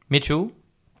 Mitchell,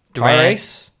 Durant.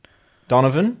 Tyrese,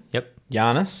 Donovan, Yep.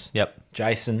 Giannis, Yep.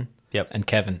 Jason, Yep. and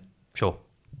Kevin. Sure.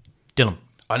 Dylan.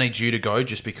 I need you to go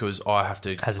just because I have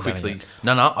to Hasn't done it quickly... yet.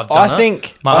 No, I've done I it.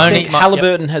 think My only- my-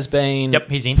 Halliburton has been Yep,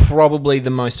 he's in. probably the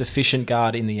most efficient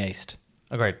guard in the east.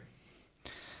 Agreed.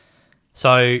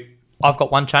 So I've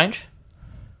got one change.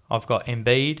 I've got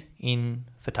Embiid in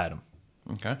for Tatum.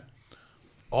 Okay.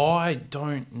 I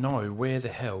don't know where the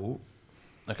hell...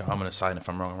 Okay, I'm going to say it if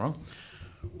I'm wrong, I'm wrong.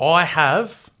 I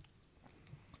have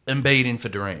Embiid in for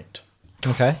Durant.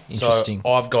 Okay, interesting. So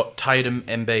I've got Tatum,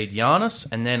 Embiid, Giannis,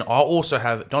 and then I also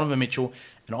have Donovan Mitchell,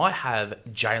 and I have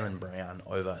Jaylen Brown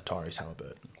over Tyrese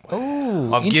Halliburton.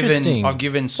 Oh, I've interesting.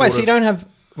 given Wait, so you don't have...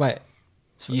 Wait.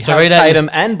 You so have read out Tatum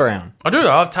your- and Brown. I do.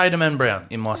 I have Tatum and Brown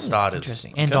in my starters.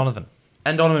 Interesting. And Okay? Donovan.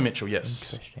 And Donovan Mitchell,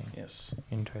 yes. Interesting. Yes.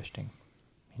 Interesting.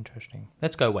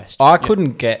 Let's go West. I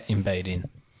couldn't get Embiid in.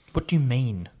 What do you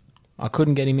mean? I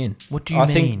couldn't get him in. What do you I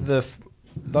mean? think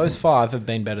those 5 have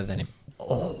been better than him.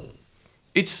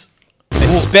 It's...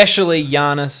 Especially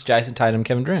Giannis, Jason Tatum,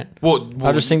 Kevin Durant. Well,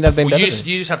 I just think they've been better You than just,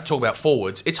 him. you just have to talk about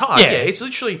forwards. It's hard. Yeah. Yeah, it's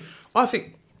literally... I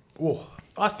think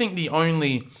the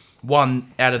only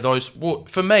one out of those... Well,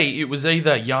 for me, it was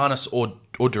either Giannis or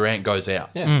Durant goes out.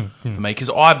 Yeah. For me, because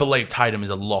I believe Tatum is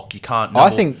a lock. You can't... I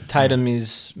think Tatum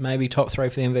is maybe top 3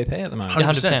 for the MVP at the moment.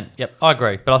 100%. Yep, I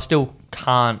agree. But I still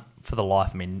can't, for the life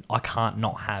of me, I can't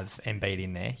not have Embiid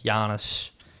in there. Giannis,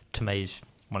 to me, is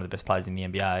one of the best players in the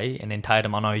NBA. And then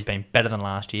Tatum, I know he's been better than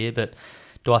last year, but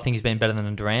do I think he's been better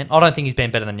than Durant? I don't think he's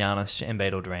been better than Giannis,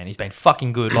 Embiid, or Durant. He's been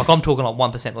fucking good. Like, I'm talking like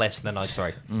 1% less than those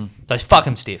 3. Those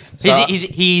fucking stiff. So-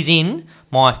 He's in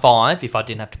my 5 if I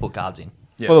didn't have to put guards in.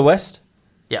 Yeah. For the West,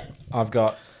 Yeah. I've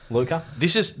got Luka.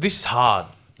 This is hard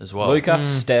as well. Luka,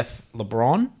 Steph,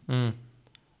 LeBron,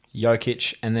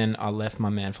 Jokic, and then I left my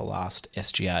man for last,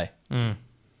 SGA.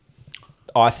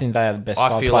 I think they are the best I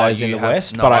 5 feel players like in you the have-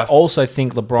 West, no, but I I've- also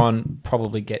think LeBron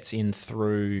probably gets in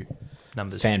through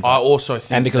Numbers. fan I vote. also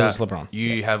think And because that it's LeBron.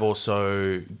 you have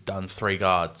also done 3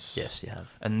 guards. Yes, you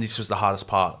have. And this was the hardest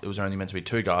part. It was only meant to be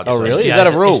 2 guards. Oh, So really? it's Is that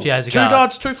a rule? SGA's a 2 guard.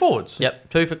 guards, 2 forwards. Yep.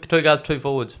 2 guards, 2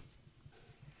 forwards,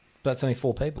 That's only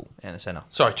 4 people. and a centre.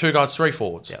 Sorry, 2 guards, 3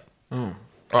 forwards. Yep.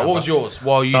 Right, what was yours?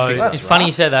 While you So fix it's that. funny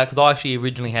you said that because I actually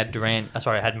originally had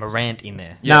I had Morant in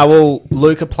there. Yeah. No, well,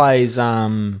 Luka plays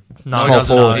No, he he doesn't.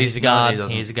 doesn't. No, No, he he's a doesn't. guard. He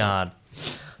doesn't. He's a guard.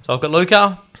 So I've got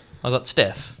Luka, I've got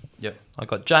Steph, Yep. I've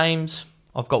got James,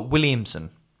 I've got Williamson,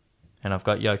 and I've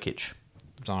got Jokic.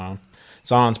 Zion.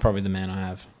 Zion's probably the man I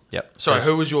have. Yep. Sorry,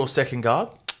 who was your second guard?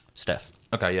 Steph.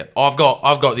 Okay, yeah. I've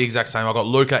got the exact same. I've got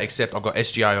Luka, except I've got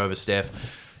SGA over Steph,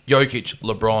 Jokic,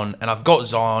 LeBron, and I've got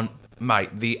Zion.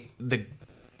 Mate, the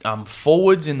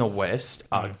forwards in the West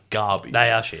are garbage.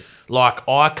 They are shit. Like,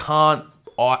 I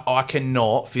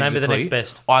cannot physically... Maybe the next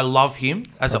best. I love him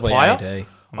as Probably a player. AD.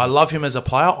 I love him as a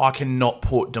player. I cannot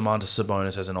put Domantas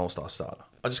Sabonis as an all-star starter.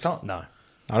 I just can't. No.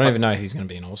 I don't even know if he's going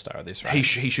to be an all-star at this rate. He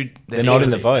should... They're not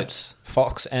in the votes.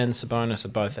 Fox and Sabonis are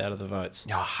both out of the votes.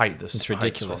 Yeah, I hate this. It's I hate this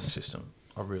ridiculous. voting system.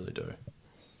 I really do.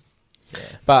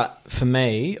 But for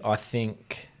me, I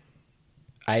think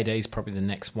AD is probably the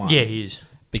next one. Yeah, he is.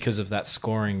 Because of that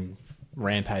scoring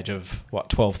rampage of,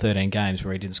 12, 13 games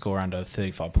where he didn't score under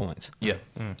 35 points. Yeah.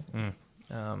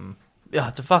 Yeah,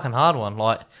 it's a fucking hard one.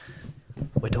 Like,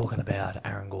 we're talking about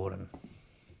Aaron Gordon.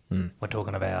 We're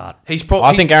talking about... He's probably...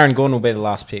 I think Aaron Gordon will be the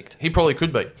last picked. he probably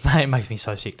could be. It makes me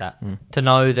so sick that. To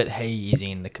know that he is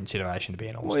in the consideration to be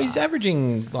an all-star. Well, he's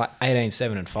averaging 18,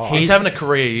 7 and 5. He's having a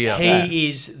career year. He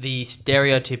is the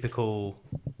stereotypical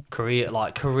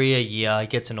career year. He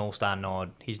gets an all-star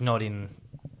nod. He's not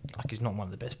one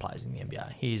of the best players in the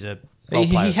NBA. He's a role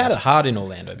player. He had it hard in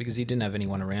Orlando because he didn't have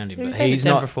anyone around him. Yeah, But he had he's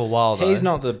Denver not for a while, though. He's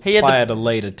not the He had the- player to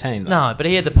lead a team. Though. No, but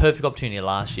he had the perfect opportunity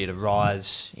last year to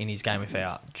rise in his game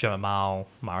without Jamal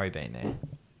Murray being there,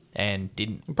 and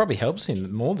didn't. It probably helps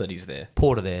him more that he's there.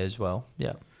 Porter there as well.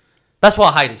 Yeah, that's why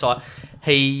I hate it. It's like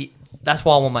that's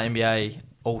why I want my NBA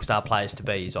All-Star players to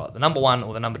be. He's like the number 1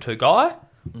 or the number 2 guy,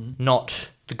 not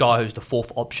the guy who's the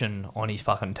 4th option on his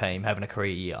fucking team having a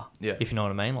career year. Yeah. If you know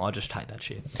what I mean. Like, I just hate that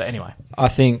shit. But anyway. I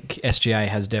think SGA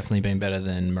has definitely been better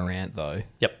than Morant, though.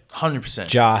 Yep. 100%.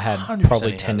 Jar had 100%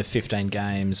 probably he 10 to has. 15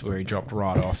 games where he dropped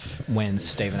right off when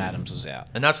Steven Adams was out.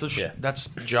 And that's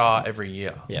Jar every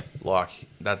year. Yeah. Like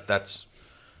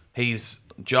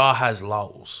Jar has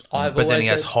lulls, I've but then he always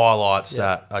has said- highlights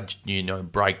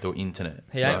that break the internet.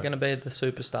 He ain't going to be the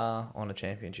superstar on a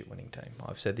championship winning team.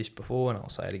 I've said this before and I'll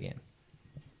say it again.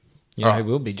 You know Alright.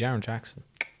 who will be? Jaron Jackson.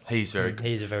 He's very good.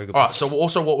 He's a very good All right. So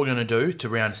also, what we're going to do to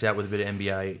round us out with a bit of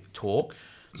NBA talk.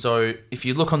 So if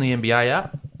you look on the NBA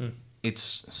app,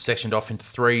 it's sectioned off into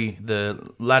 3. The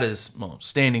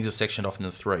standings are sectioned off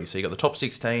into 3. So you got the top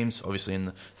 6 teams, obviously in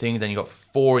the thing. Then you got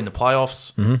 4 in the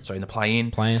playoffs. So in the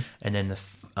play-in, and then the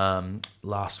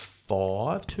last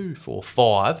 5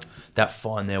 that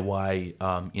find their way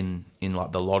in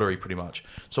like the lottery, pretty much.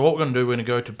 So what we're going to do, we're going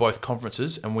to go to both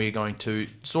conferences, and we're going to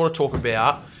sort of talk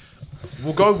about.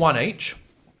 We'll go one each,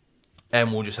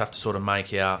 and we'll just have to sort of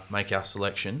make our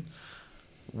selection.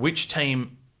 which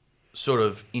team sort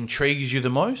of intrigues you the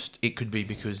most. It could be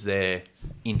because they're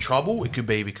in trouble. It could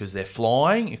be because they're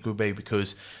flying. It could be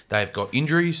because they've got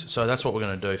injuries. So that's what we're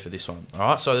going to do for this one. All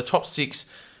right. So the top 6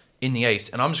 in the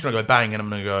East, and I'm just going to go bang, and I'm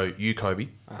going to go you, Kobe.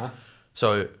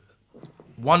 So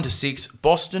 1 to 6: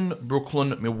 Boston,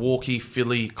 Brooklyn, Milwaukee,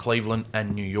 Philly, Cleveland,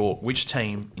 and New York. Which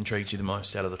team intrigues you the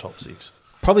most out of the top 6?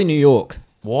 Probably New York.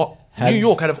 What? New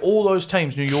York, out of all those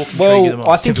teams, New York intrigue you the most.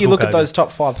 I think you Typical look at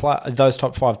Kobe. those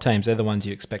top five teams. They're the ones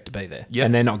you expect to be there, Yep.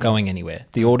 and they're not going anywhere.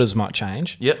 The orders might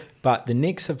change. Yep. But the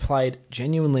Knicks have played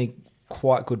genuinely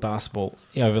quite good basketball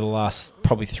over the last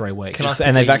probably 3 weeks, Can I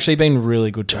and they've quickly- actually been really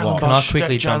good to watch. Can I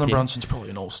quickly jump Jalen in? Brunson's probably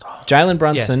an all-star. Jalen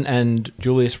Brunson and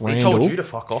Julius He Randle. told you to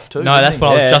fuck off too. No, didn't that's he?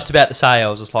 what I Yeah. was just about to say. I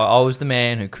was just like, I was the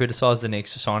man who criticised the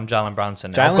Knicks for signing Jalen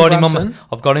Brunson. Jalen I've got Brunson.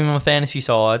 I've got him on my fantasy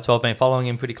side, so I've been following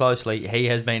him pretty closely. He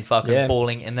has been fucking Yeah.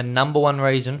 balling, and the number one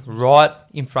reason, right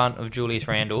in front of Julius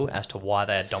Randle, as to why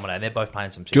they are dominating. They're both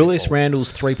playing some serious Julius ball.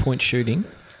 Randle's 3-point shooting.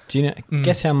 Do you know?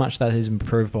 Guess how much that has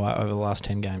improved by over the last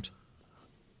 10 games?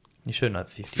 You should know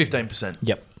 50. 15%.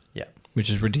 Yep, Yeah, which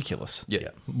is ridiculous. Yeah.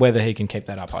 Whether he can keep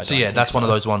that up, I So don't yeah, think that's so. one of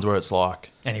those ones where it's like,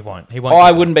 and he won't. He won't.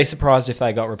 I wouldn't be surprised if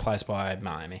they got replaced by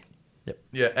Miami.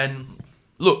 yeah. And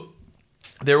look,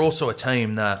 they're also a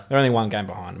team that They're only 1 game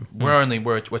behind them.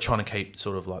 we're trying to keep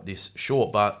sort of like this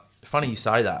short. But funny you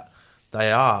say that.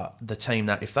 They are the team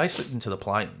that if they slipped into the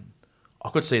play-in, I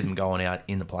could see them going out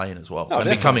in the play-in as well and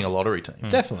definitely. becoming a lottery team.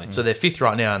 Definitely. So they're 5th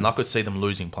right now, and I could see them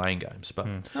losing playing games. But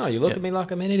Oh, you looked at me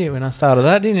like I'm an idiot when I started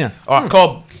that, didn't you? all right,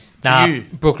 Cobb, for Nah, you.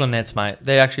 Brooklyn Nets, mate.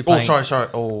 They're actually Oh, playing. sorry.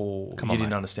 Oh, Come you on, didn't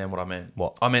mate. understand what I meant.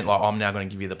 What? I meant like I'm now going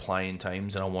to give you the play-in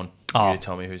teams, and I want Oh. you to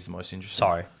tell me who's the most interesting.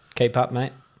 Sorry. Keep up,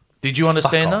 mate. Did you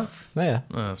understand that? off. Yeah.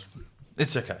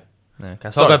 It's okay.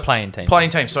 Okay, so I'll go playing team. Playing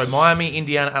teams. So Miami,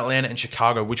 Indiana, Atlanta, and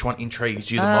Chicago. Which one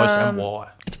intrigues you the most, and why?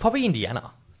 It's probably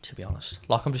Indiana, to be honest.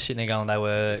 Like, I'm just sitting there going, they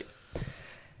were,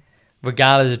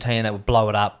 regardless of team, they would blow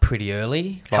it up pretty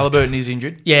early. Like, Halliburton is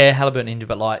injured. Yeah, Halliburton injured,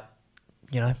 but like,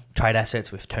 you know, trade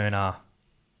assets with Turner,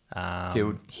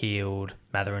 Healed.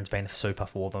 Matherin's been a super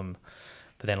for them.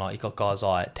 But then, like, you've got guys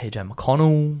like TJ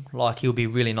McConnell. Like, he'll be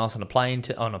really nice on a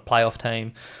playoff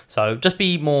team. So just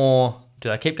be more, do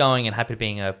they keep going and happy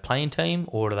being a playing team,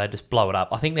 or do they just blow it up?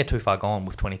 I think they're too far gone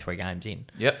with 23 games in.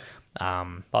 Yep.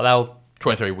 But they'll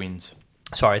 23 wins.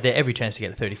 Sorry, they're every chance to get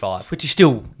to 35, which is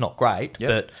still not great. Yep.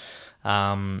 But,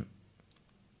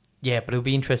 yeah, but it'll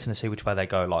be interesting to see which way they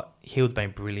go. Like, Hill's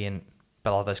been brilliant,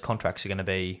 but all those contracts are going to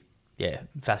be,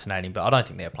 fascinating. But I don't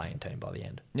think they're a playing team by the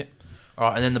end. Yep. All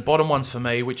right, and then the bottom ones for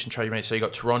me, which intrigue me. So you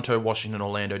got Toronto, Washington,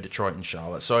 Orlando, Detroit, and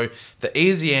Charlotte. So the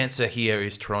easy answer here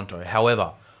is Toronto.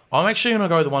 However, I'm actually going to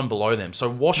go the one below them. So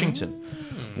Washington.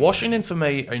 Washington, for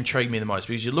me, intrigued me the most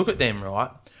because you look at them,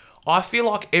 right? I feel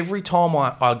like every time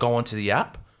I go onto the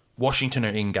app, Washington are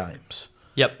in games.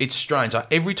 Yep. It's strange. Like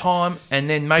every time, and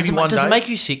then maybe Does day. it make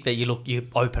you sick that you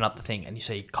open up the thing and you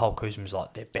see Cole Kuzma's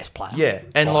like their best player? Yeah,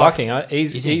 and like Fucking,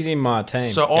 he's in my team.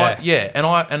 so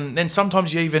and then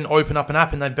sometimes you even open up an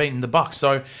app and they've beaten the Bucks.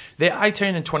 So they're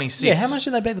 18 and 26. yeah, how much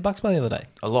did they beat the Bucks by the other day?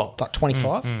 A lot. Like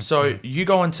 25? So you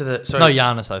go into the so No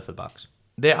Giannis though for the Bucks.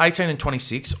 they're 18 and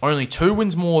 26, only 2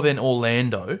 wins more than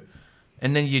Orlando,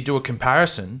 and then you do a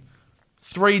comparison,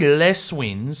 3 less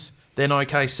wins than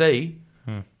OKC,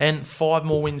 and 5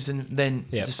 more wins than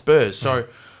Yep. the Spurs. So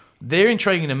they're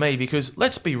intriguing to me because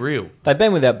let's be real. They've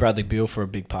been without Bradley Beal for a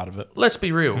big part of it. Let's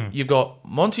be real. You've got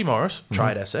Monty Morris,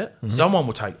 trade asset. Someone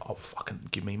will take, fucking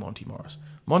give me Monty Morris.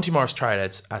 Monty Morris, trade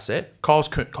asset. Kyle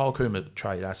Kuzma,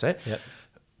 trade asset. Yep.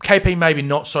 KP, maybe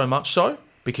not so much so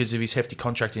because of his hefty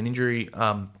contract and injury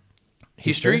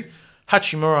history.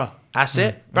 Hachimura,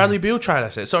 asset. Bradley Beal, trade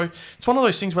asset. So it's one of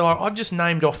those things where like, I've just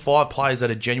named off 5 players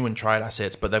that are genuine trade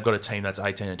assets, but they've got a team that's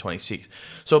 18 and 26.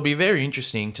 So it'll be very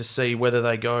interesting to see whether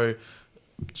they go,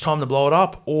 it's time to blow it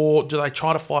up, or do they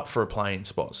try to fight for a playing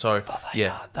spot? So,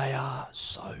 They are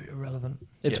so irrelevant.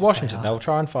 It's Yeah, Washington. They'll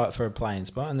try and fight for a playing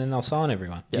spot, and then they'll sign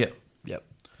everyone Yep.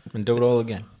 and do it all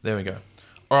again. There we go.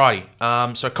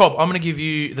 Alrighty. So, Cobb, I'm going to give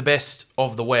you the best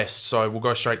of the West. So we'll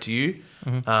go straight to you.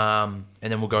 And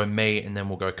then we'll go me, and then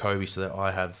we'll go Kobe so that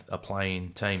I have a playing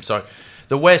team. So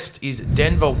the West is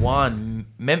Denver 1,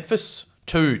 Memphis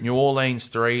 2, New Orleans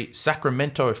 3,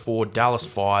 Sacramento 4, Dallas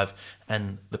 5,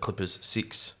 and the Clippers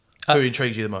 6. Who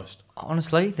intrigues you the most?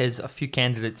 Honestly, there's a few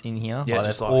candidates in here. Yeah, Like,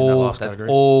 just they've like in that all, last they've category.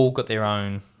 all got their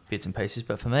own bits and pieces.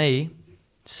 But for me,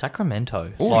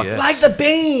 Sacramento. Oh, yeah. Like the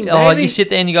bean, Oh, baby. you sit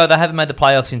there and you go, they haven't made the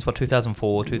playoffs since,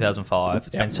 2004, 2005.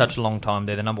 It's been such a long time.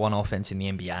 They're the number one offense in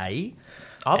the NBA.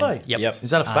 Are they? Yep. Is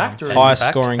that a fact? Or That is Highest a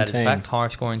fact. scoring That is a team. fact.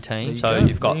 Highest scoring team. There you So go.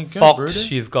 you've got There you go, Fox, Bruder.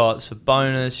 you've got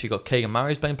Sabonis, you've got Keegan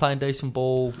Murray's been playing decent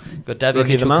ball. You've got David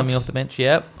Rookie of the Mitchell month. coming off the bench.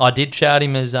 Yep. I did shout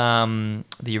him as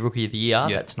the Rookie of the Year.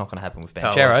 Yeah. That's not going to happen with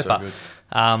Paolo's Banchero. so But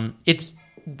good. it's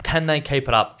can they keep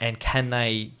it up and can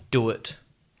they do it?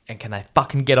 And can they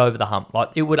fucking get over the hump? Like,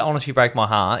 it would honestly break my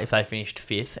heart if they finished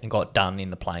 5th and got done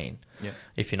in the play-in. Yeah.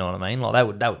 If you know what I mean. Like,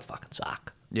 that would fucking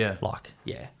suck. Yeah. Like,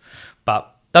 yeah.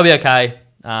 But they'll be okay.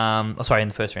 Sorry, in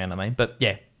the first round, I mean. But,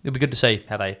 yeah, it'll be good to see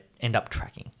how they end up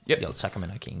tracking the old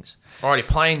Sacramento Kings.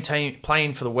 Alrighty,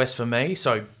 playing for the West for me.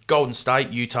 So Golden State,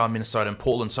 Utah, Minnesota, and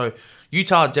Portland. So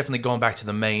Utah had definitely gone back to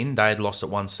the mean. They had lost at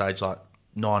one stage like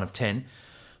 9 of 10.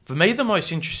 For me, the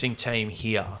most interesting team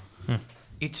here,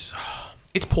 it's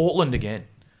Portland again.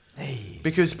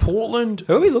 Because Portland,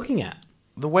 Who are we looking at?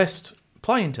 the West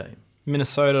playing team.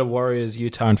 Minnesota, Warriors,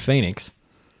 Utah, and Phoenix.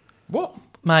 What?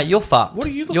 Mate, you're fucked. What are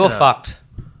you looking You're at? fucked.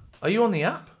 Are you on the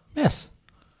app? Yes.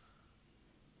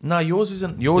 No, yours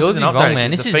isn't. Yours Yours is isn't wrong, updated. man.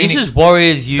 'cause This the is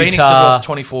Warriors, Utah. Phoenix have lost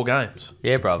 24 games.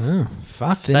 Yeah, bro. Oh,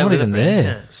 fuck. They're Stay not with even it, man. there.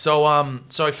 Yeah.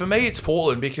 So for me, it's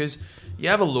Portland because you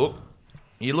have a look.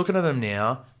 You're looking at them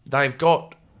now. They've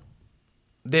got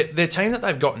their team that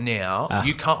they've got now.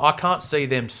 I can't see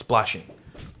them splashing.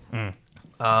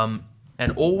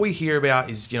 And all we hear about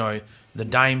is the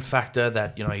Dame factor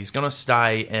that he's going to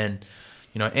stay, and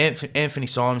Anthony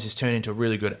Simons has turned into a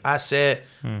really good asset.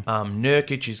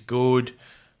 Nurkic is good.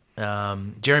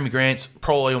 Jeremy Grant's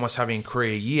probably almost having a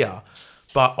career year,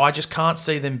 but I just can't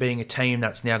see them being a team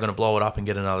that's now going to blow it up and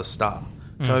get another star.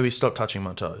 Kobe, stop touching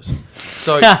my toes.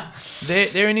 So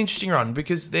they're an interesting run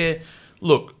because I'm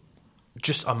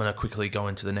going to quickly go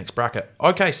into the next bracket.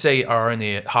 OKC are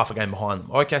only half a game behind them.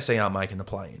 OKC aren't making the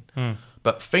play-in.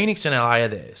 But Phoenix and LA are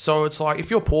there. So it's like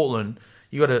if you're Portland,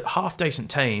 you got a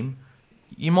half-decent team,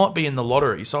 you might be in the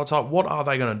lottery. So it's like, what are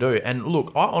they going to do? And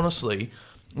look, I honestly,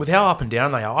 with how up and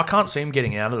down they are, I can't see them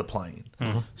getting out of the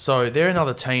play-in. So they're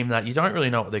another team that you don't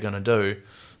really know what they're going to do.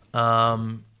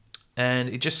 And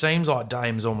it just seems like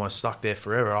Dame's almost stuck there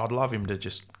forever. I'd love him to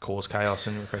just cause chaos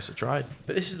and request a trade.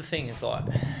 But this is the thing. It's like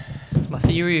my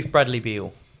theory of Bradley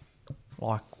Beal.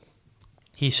 Like,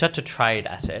 he's such a trade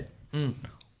asset.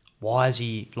 Why is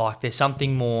he there's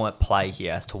something more at play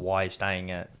here as to why he's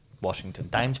staying at Washington.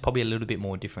 Dame's probably a little bit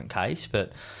more different case,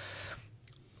 but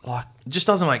It just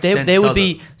doesn't make sense. there would does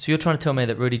be. it? So you're trying to tell me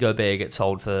that Rudy Gobert gets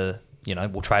sold for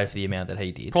we'll trade for the amount that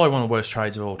he did. Probably one of the worst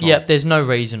trades of all time. Yeah, there's no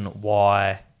reason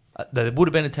why. There would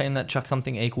have been a team that chucked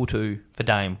something equal to for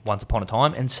Dame once upon a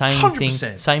time, and same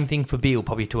 100%. thing for Beal,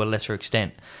 probably to a lesser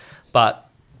extent, but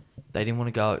they didn't want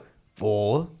to go,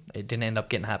 or it didn't end up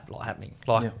getting happening.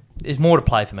 There's more to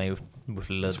play for me with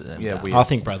Lillard than that. weird. I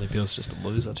think Bradley Beal's just a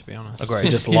loser, to be honest. Agreed. He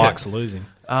just Yeah. likes losing.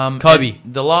 Kobe.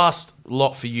 And the last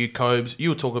lot for you, Cobes, you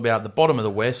will talk about the bottom of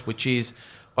the West, which is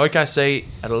OKC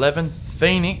at 11,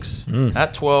 Phoenix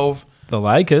at 12, The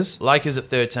Lakers. Lakers at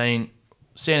 13,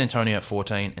 San Antonio at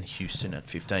 14, and Houston at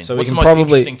 15. So What's we the can most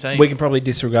probably interesting team?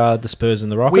 disregard the Spurs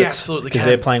and the Rockets. We absolutely can. because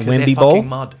they're playing 'cause Wemby fucking ball.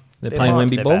 mud. They're playing mud.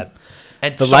 Wemby They're ball. bad.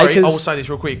 And The sorry, I will Lakers- say this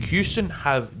real quick. Houston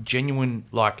have genuine,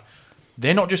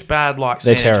 they're not just bad like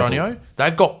They're San terrible. Antonio.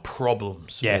 They've got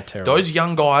problems. Yeah. They're terrible. Those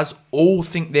young guys all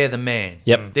think they're the man.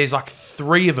 Yep. There's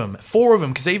 3 of them, 4 of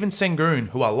them, because even Sengun,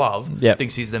 who I love, Yep.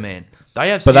 thinks he's the man. They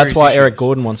have But that's serious why issues. Eric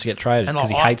Gordon wants to get traded, And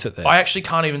because he I- hates it there. I actually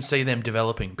can't even see them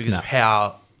developing because No. of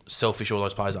how selfish all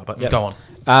those players are. But Yep. go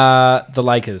on. The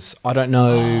Lakers. I don't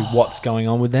know what's going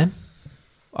on with them.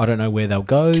 I don't know where they'll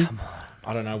go.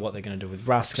 I don't know what they're going to do with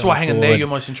Russ. So going hanging forward. there, your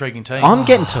most intriguing team. I'm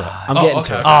getting to it. I'm Oh, getting okay,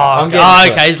 to it. okay. I'm getting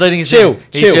to okay. it. He's leading us Chill, in.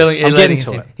 He's chill. chilling- he's I'm leading getting us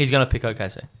to in. it. He's going to pick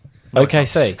OKC.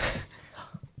 OKC.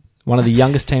 One of the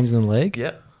youngest teams in the league.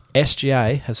 Yep.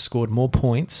 SGA has scored more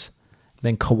points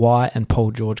than Kawhi and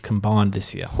Paul George combined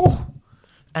this year.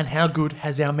 And how good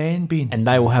has our man been? And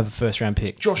they will have a first-round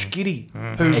pick. Josh Giddey,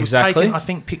 who Exactly. was taken, I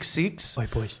think, pick 6.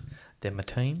 Wait, boys. They're my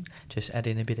team. Just add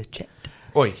in a bit of chat.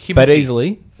 Oi, But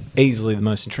Himothy. easily the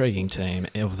most intriguing team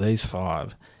of these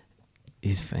 5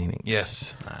 is Phoenix.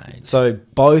 Yes. Mate. So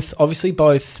both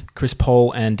Chris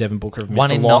Paul and Devin Booker have missed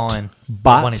 1 a in lot, 9.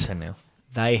 but 1 in 10 now.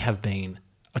 they have been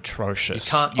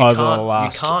atrocious You over the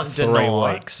last can't 3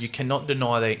 deny, weeks. You cannot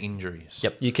deny their injuries.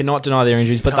 Yep. You cannot deny their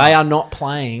injuries, but can't. they are not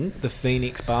playing the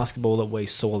Phoenix basketball that we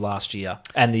saw last year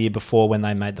and the year before when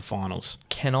they made the finals.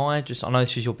 Can I know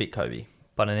this is your bit, Kobe,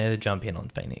 but I need to jump in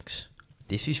on Phoenix.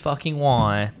 This is fucking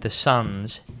why the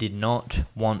Suns did not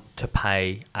want to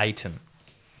pay Ayton.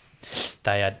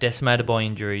 They are decimated by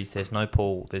injuries. There's no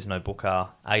Paul. There's no Booker.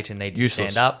 18 need to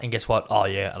Useless. stand up. And guess what? Oh,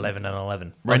 yeah, 11 and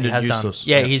 11. Rendered He has useless. Done.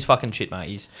 Yeah, Yeah. he's fucking shit,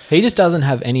 mate. He just doesn't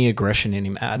have any aggression in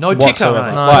him No ticker, whatsoever.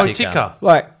 mate. No No ticker. ticker.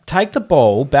 Like, take the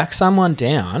ball, back someone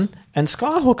down, and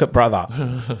skyhook it,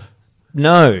 brother.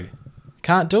 No,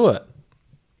 can't do it.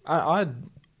 I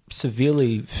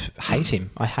severely hate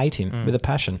him. I hate him with a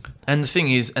passion. And the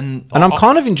thing is, and I'm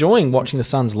kind of enjoying watching the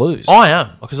Suns lose. I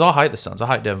am, because I hate the Suns. I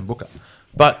hate Devin Booker.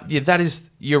 But yeah, that is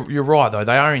you're right though.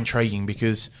 They are intriguing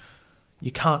because they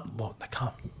can't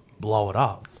blow it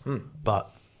up.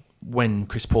 But when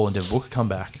Chris Paul and Devin Booker come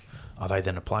back, are they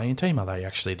then a playing team? Are they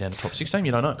actually then a top 6 team?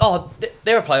 You don't know. Oh,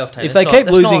 they're a playoff team. If they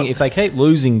keep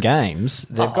losing games,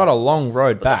 they've got a long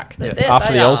road back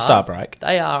after the All Star break.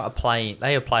 They are a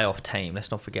playoff team. Let's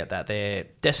not forget that. They're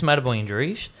decimated by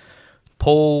injuries.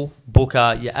 Paul,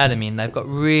 Booker, you add them in. They've got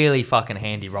really fucking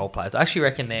handy role players. I actually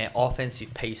reckon their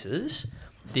offensive pieces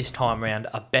this time around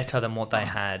are better than what they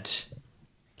had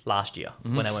last year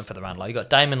when they went for the run. Like you got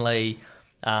Damon Lee,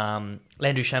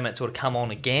 Landry Shamet sort of come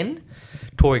on again.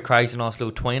 Torrey Craig's a nice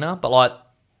little tweener, but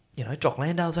Jock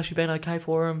Landale's actually been okay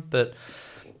for him. But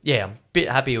yeah, I'm a bit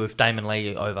happy with Damon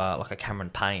Lee over like a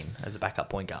Cameron Payne as a backup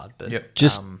point guard. But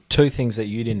Just two things that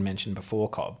you didn't mention before,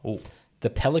 Cobb. The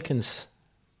Pelicans'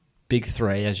 big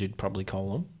three, as you'd probably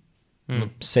call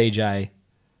them, CJ,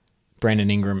 Brandon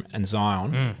Ingram, and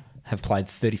Zion, have played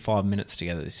 35 minutes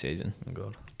together this season. Oh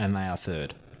God. And they are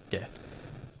third. Yeah.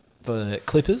 The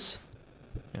Clippers,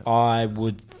 I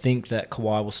would think that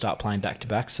Kawhi will start playing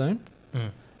back-to-back soon.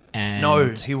 And No,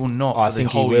 he will not I for think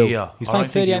the whole he will. year. He's I playing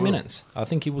don't think he 38 will. minutes. I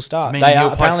think he will start. I mean,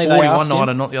 he'll play 40 one asked night him,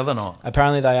 and not the other night.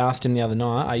 apparently they asked him the other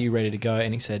night, are you ready to go?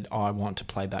 And he said, I want to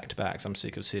play back-to-backs. I'm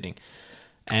sick of sitting.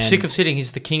 And Sick of sitting.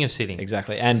 He's the king of sitting.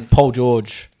 Exactly. And Paul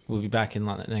George will be back in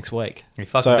like next week. He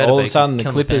fucking So better all be, of a sudden 'cause the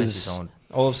Kevin Clippers, Fantasy's on.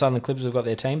 all of a sudden the Clippers have got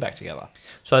their team back together.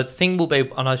 So the thing will be,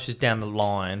 I know this is down the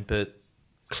line, but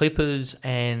Clippers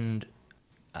and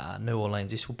New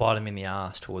Orleans, this will bite them in the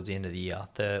arse towards the end of the year.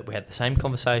 We had the same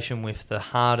conversation with the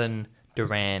Harden,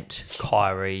 Durant,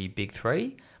 Kyrie big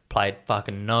three. Played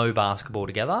fucking no basketball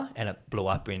together, and it blew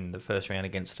up in the first round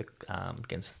against the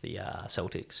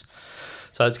Celtics.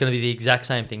 So it's going to be the exact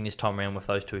same thing this time around with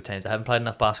those two teams. They haven't played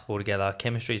enough basketball together.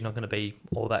 Chemistry is not going to be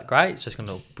all that great. It's just going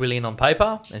to look brilliant on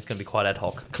paper, and it's going to be quite ad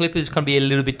hoc. Clippers can be a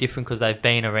little bit different because they've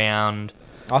been around.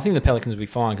 I think the Pelicans will be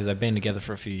fine because they've been together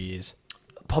for a few years.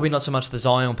 Probably not so much the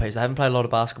Zion piece. They haven't played a lot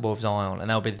of basketball with Zion, and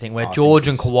that'll be the thing where I George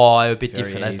think and it's Kawhi are a bit very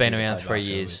different. They've easy been to around play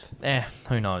 3 basketball years.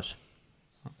 Who knows?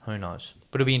 Who knows?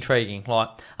 But it'll be intriguing. Like,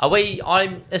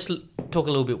 let's talk a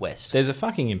little bit west. There's a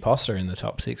fucking imposter in the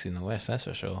top 6 in the West, that's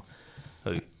for sure.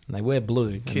 Who? And they wear blue,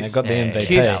 and Kiss- they've got the yeah,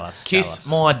 MVP. Kiss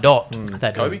my dot.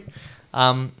 They do. Kobe.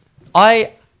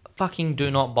 I fucking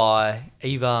do not buy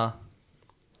either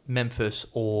Memphis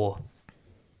or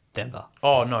Denver.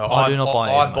 Oh no, I do not buy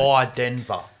it, I mate. buy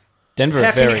Denver. Denver How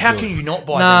are very how good. can you not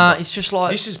buy Nah, Denver? it's just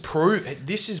like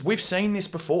This is we've seen this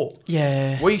before.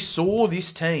 yeah. We saw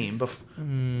this team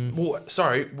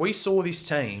we saw this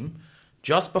team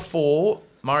just before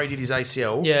Murray did his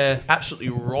ACL. Yeah. Absolutely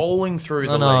rolling through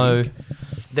the I know. league.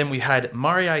 Then we had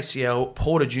Murray ACL,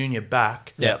 Porter Jr.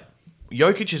 back. Yeah.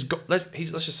 Jokic has got. Let's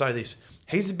just say this: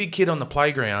 he's the big kid on the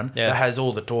playground Yeah. that has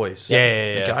all the toys.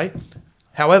 Yeah. Okay.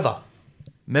 However,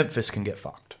 Memphis can get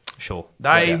fucked. Sure.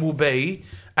 They will be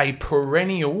a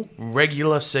perennial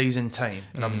regular season team,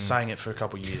 and I've been saying it for a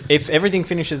couple of years. If everything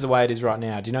finishes the way it is right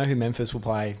now, do you know who Memphis will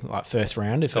play like first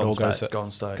round if it all goes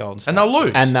Golden State. Golden State. And they'll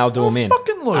lose. And they'll do them in.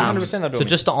 Fucking lose. 100% they'll do So them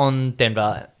just on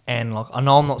Denver, and like I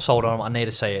know I'm not sold on them. I need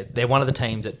to see it. They're one of the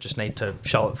teams that just need to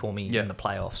show it for me Yeah. in the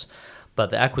playoffs. But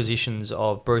the acquisitions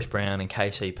of Bruce Brown and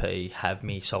KCP have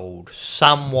me sold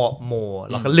somewhat more,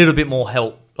 like a little bit more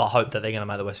help. I hope that they're going to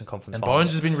make the Western Conference And Finals.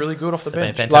 Bones has been really good off the They've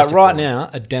been bench. fantastic. Like right for them. now,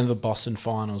 a Denver-Boston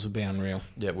finals would be unreal.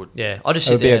 Yeah, it would. Yeah, I just It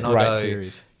sit would be there a and I great go,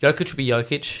 series. Jokic would be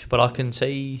Jokic, but I can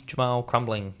see Jamal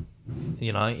crumbling,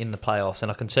 in the playoffs,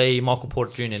 and I can see Michael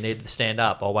Porter Jr. needed to stand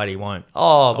up. Oh wait, he won't.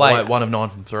 Oh wait, 1 of 9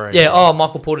 from 3. yeah. Oh,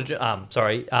 Michael Porter.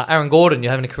 Aaron Gordon, you're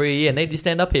having a career year. Need to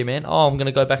stand up here, man. Oh, I'm going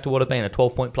to go back to what I've been, a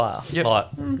 12-point player. Yep. Like,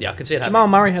 yeah, I can see it Jamal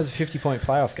happening. Murray has a 50-point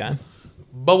playoff game.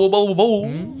 Bowl.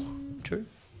 True.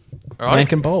 All Man right.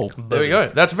 can bowl. There we go.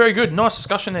 That's very good. Nice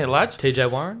discussion there, lads. TJ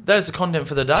Warren. There's the content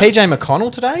for the day. TJ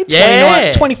McConnell today?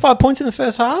 Yeah. 25 points in the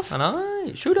first half? I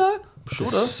know. Shooter.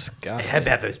 Disgusting. How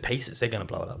about those pieces? They're going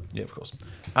to blow it up. Yeah, of course.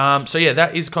 So yeah,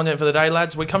 that is content for the day,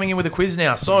 lads. We're coming in with a quiz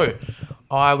now. So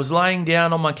I was laying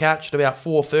down on my couch at about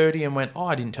 4:30 and went,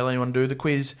 I didn't tell anyone to do the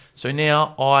quiz. So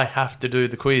now I have to do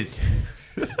the quiz.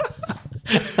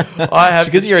 It's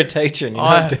because you're a teacher and you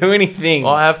don't do anything.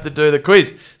 I have to do the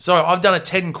quiz. So I've done a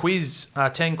 10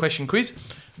 question quiz.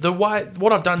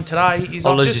 What I've done today is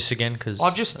I'll lose this again because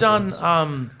I've just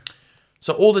done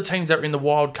so all the teams that were in the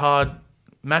wildcard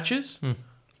matches,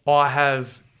 I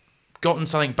have gotten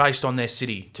something based on their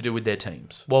city to do with their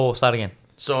teams. Well, we'll start again.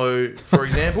 So, for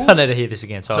example, I need to hear this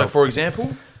again. So for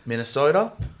example,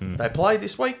 Minnesota, they played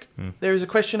this week. There is a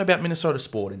question about Minnesota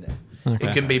sport in there. Okay.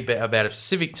 It can be about a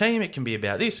specific team. It can be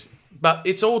about this, but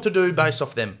it's all to do based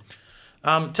off them.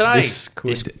 Today, This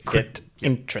could get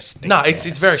interesting. no, it's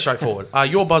very straightforward.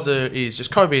 Your buzzer is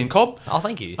just Kobe and Cobb. Oh,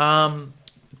 thank you.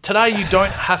 Today, you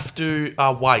don't have to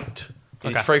wait.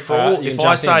 It's Okay. free for All right, all. you If can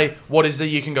I jump say what is the,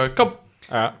 you can go Cobb.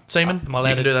 All right. Seaman, Am I allowed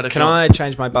you can to- do that. If Can you want. I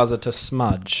change my buzzer to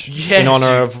Smudge Yes, in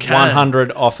honor you of can.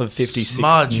 100 off of 56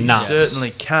 Smudge, you nuts?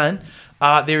 certainly can.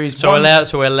 There is So one.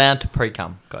 we're allowed to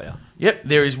pre-cum. Got ya. Yep,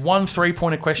 there is one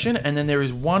 3-pointer question, and then there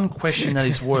is one question that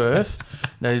is worth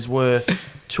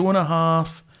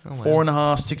 2.5,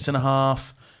 4.5,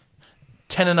 6.5,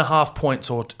 10.5 points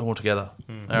altogether.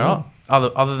 All right.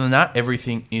 Other than that,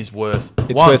 everything is worth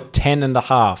It's one. worth 10 and a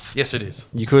half. Yes, it is.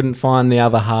 You couldn't find the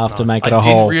other half to make it I a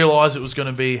didn't whole. realise it was going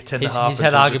to be 10.5. He's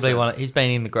had arguably one. He's been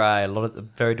in the grey. A lot of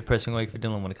very depressing week for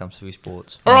Dylan when it comes to his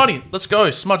sports. Alrighty, let's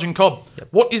go. Smudge and Cobb.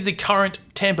 What is the current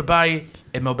Tampa Bay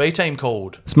MLB team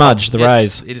called? Smudge, the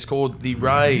Yes, Rays. It is called the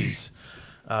Rays.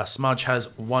 Smudge has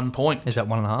 1 point. Is that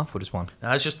 1.5 or just one?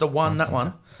 No, it's just the one, that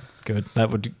one. Good. That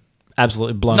would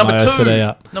absolutely blow Number my two. OCD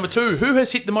up. Number two. Who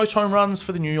has hit the most home runs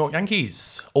for the New York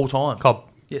Yankees all time? Cobb.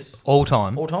 Yes. All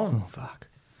time. All time. Oh, fuck.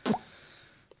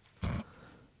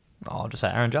 I'll just say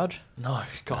Aaron Judge. No,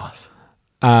 guys.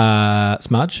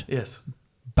 Smudge, Yes.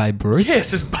 Babe Ruth.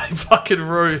 Yes, it's Babe fucking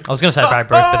Ruth. I was going to say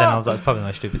Babe Ruth, but then I was like, it's probably the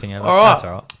most stupid thing ever. All right. That's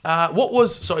all right. What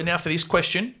was so now for this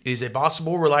question? It is a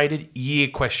basketball-related year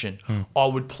question. I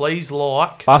would please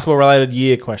like. Basketball related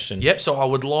year question. Yep. So I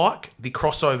would like the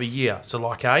crossover year. So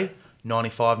like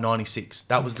 95, 96.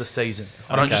 That was the season.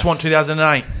 I don't Okay. just want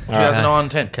 2008, 2009,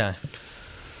 10. Okay.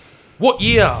 What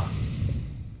year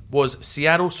was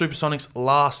Seattle Supersonics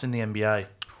last in the NBA?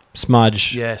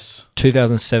 Smudge. Yes.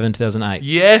 2007, 2008.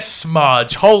 Yes,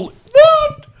 Smudge. Holy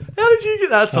what? How did you get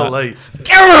that so late?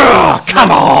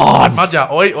 Come on. Smudge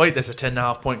out. Oi, there's a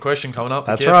 10.5 point question coming up.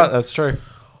 Be That's careful. right. That's true.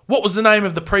 What was the name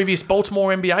of the previous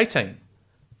Baltimore NBA team?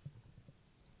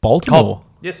 Baltimore.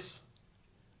 Yes.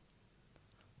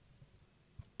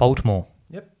 Baltimore.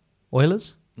 Yep.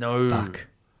 Oilers? No. Fuck.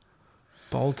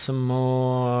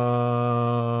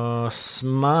 Baltimore.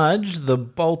 Smudge. The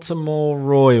Baltimore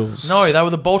Royals. No, they were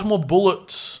the Baltimore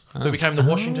Bullets, who became the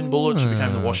Washington Bullets, who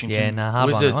became the Washington Yeah, no, hard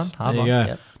Wizards. one. Hard There one. you go.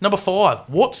 Yep. Number 5.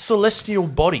 What celestial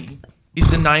body is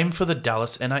the name for the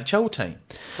Dallas NHL team?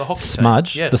 The hockey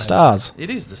Smudge. team. Yes. The Stars. It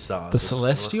is the Stars. The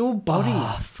celestial body.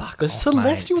 Fuck the off,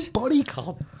 celestial mate. body.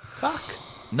 Fuck.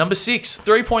 Number 6.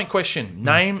 3-point question.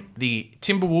 Name the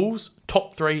Timberwolves'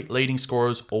 top 3 leading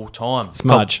scorers all time.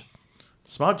 Smudge.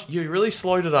 Smudge, you're really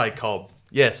slow today, Cobb.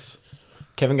 Yes.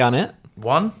 Kevin Garnett.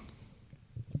 1,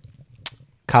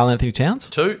 Karl Anthony Towns.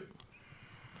 2.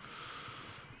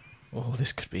 Oh,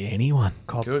 this could be anyone.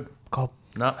 Good. Cobb.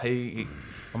 No, I'm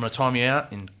going to time you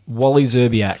out in Wally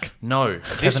Zerbiak. no.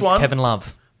 This one, Kevin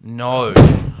Love. no.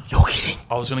 You're kidding.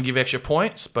 I was going to give extra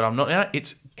points, but I'm not now.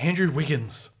 It's Andrew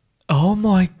Wiggins. Oh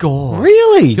my god.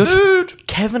 Really? Dude.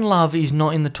 Kevin Love is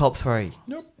not in the top 3.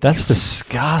 That's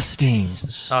disgusting.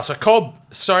 So Cobb,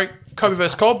 Kobe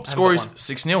versus Cobb. Score is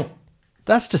 6-0.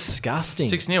 That's disgusting.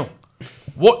 6-0.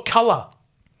 What colour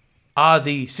are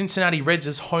the Cincinnati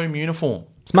Reds' home uniform?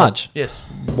 Smudge. Yes.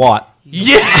 White.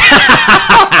 Yes!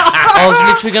 I was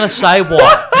literally going to say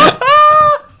what?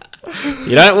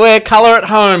 You don't wear colour at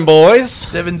home, boys.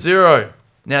 7-0.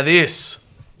 Now this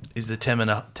is the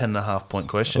 10.5 point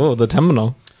question. Oh, the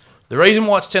terminal. The reason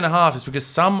why it's 10.5 is because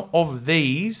some of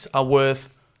these are worth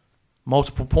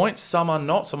multiple points. Some are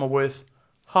not. Some are worth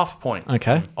half a point.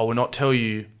 Okay. I will not tell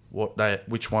you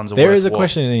which ones are There worth is a what.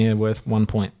 question in here worth 1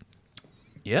 point.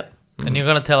 Yep. And you're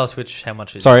going to tell us how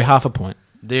much it is. Sorry, half a point.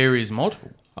 There is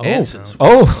multiple answers.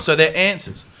 Oh. So they're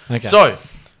answers. Okay. So,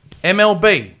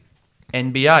 MLB,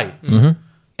 NBA,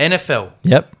 NFL,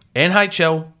 Yep.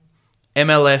 NHL,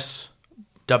 MLS,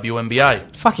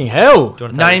 WNBA. Fucking hell. Do you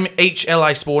want to tell Name us? each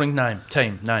LA sporting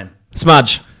team name.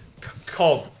 Smudge.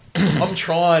 Cobb, I'm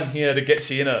trying here to get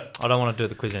you in it. I don't want to do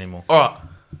the quiz anymore. All right,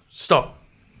 stop.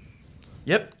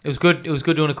 Yep. It was good. It was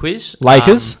good doing a quiz.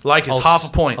 Lakers. Lakers, I'll half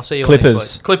a point. I'll see you all Clippers.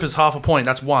 next week. Clippers, half a point.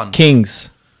 That's 1. Kings.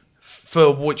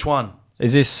 For which one?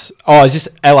 Is this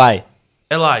LA?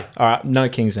 LA, All right, no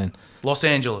Kings then. Los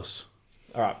Angeles.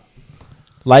 All right.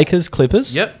 Lakers,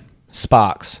 Clippers. Yep.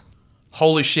 Sparks.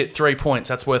 Holy shit, 3 points.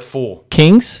 That's worth 4.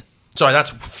 Kings. Sorry, that's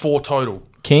 4 total.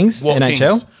 Kings. What NHL.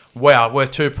 Kings? Wow,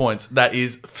 worth 2 points. That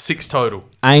is 6 total.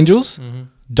 Angels.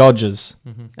 Dodgers.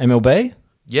 MLB.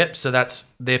 Yep, so they're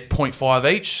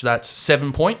 0.5 each. That's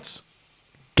 7 points.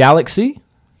 Galaxy.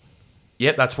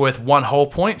 Yep, that's worth 1 whole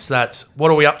point. So that's,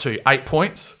 what are we up to? 8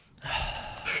 points?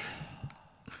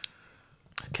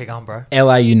 Kick on, bro.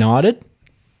 LA United.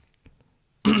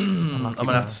 I'm going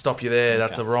to have to stop you there.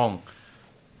 That's a wrong.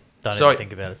 Don't So- even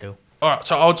think about it, Dill. All right,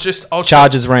 so I'll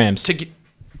Chargers Rams. to get,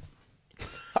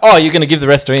 Oh, you're going to give the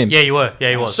rest to him. Yeah, you were. Yeah,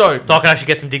 you was. So- I can actually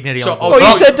get some dignity So on the I'll- board. Oh,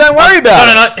 you said don't worry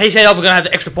about it. No. He said, we're going to have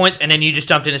the extra points, and then you just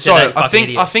jumped in and said, so hey, I fucking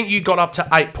idiot. think you got up to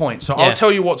 8 points. So Yeah. I'll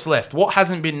tell you what's left. What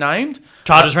hasn't been named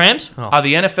Chargers, Rams? Oh. are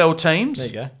the NFL teams, There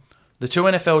you go. the 2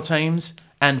 NFL teams,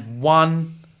 and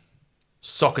 1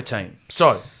 soccer team.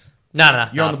 So No.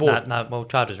 You're on the board. No, well,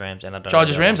 Chargers, Rams, and I don't know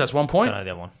Chargers, the other Rams, one. that's 1 point. Don't know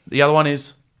the other one. The other one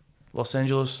is Los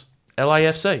Angeles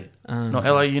LAFC, not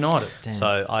LA United.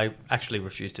 So I actually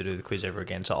refuse to do the quiz ever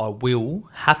again. So I will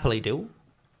happily do,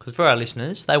 because for our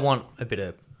listeners, they want a bit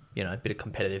of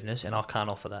competitiveness, and I can't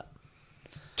offer that.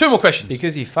 2 more questions.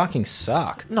 Because you fucking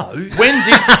suck. No. when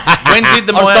did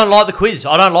the I just don't like the quiz.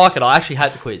 I don't like it. I actually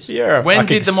hate the quiz. when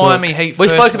did the Miami Heat We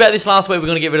first, spoke about this last week. We're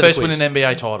going to get rid of the first quiz. win an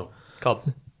NBA title?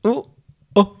 Cobb. Oh.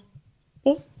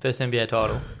 First NBA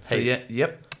title. So, Heat. yeah,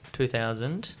 yep.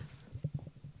 2006.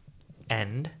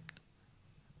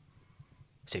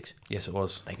 Yes, it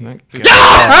was. Thank you.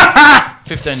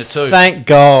 15-2. Thank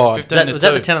God. 15 Was to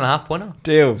that the 2. 10.5 pointer?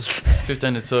 Deal.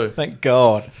 15-2. Thank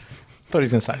God. Thought he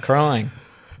was going to start crying.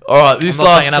 All right, this I'm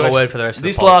not last saying another question, word for the rest of the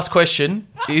this pod. last question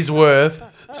is worth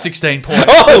 16 points.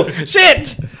 Oh,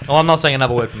 shit. Oh, I'm not saying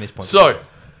another word from this point. So,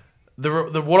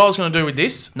 what I was going to do with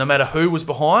this, no matter who was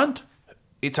behind,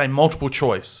 it's a multiple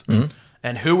choice,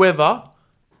 and whoever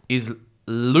is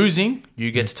losing,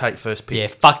 you get to take first pick. yeah,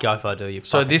 fuck you if I do. You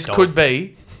So fucking this dog. could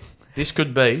be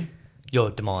your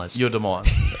demise. your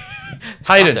demise.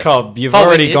 Hayden, it. Cobb, you've Fold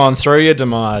already this. gone through your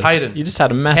demise. Hayden, You just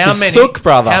had a how massive many sook,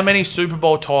 brother. How many Super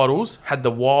Bowl titles had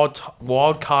the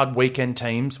Wildcard weekend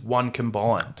teams won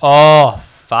combined? Oh,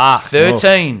 fuck.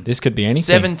 13, This could be anything.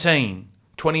 17,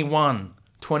 21,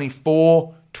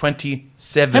 24,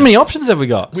 27. How many options have we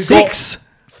got? We've 6.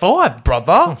 5,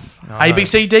 brother. A, B,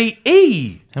 C, D,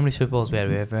 E. How many Super Bowls have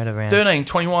we ever had around? 13,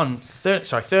 21,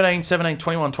 13, 17,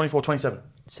 21, 24, 27.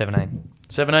 17.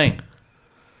 17.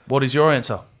 What is your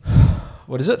answer?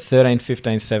 What is it? 13,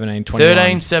 15, 17, 21.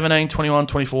 13, 17, 21,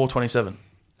 24, 27.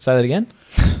 Say that again.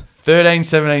 13,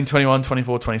 17, 21,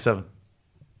 24, 27.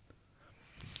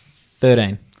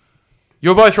 13.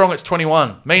 You're both wrong. It's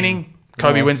 21, meaning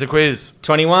Kobe wins the quiz.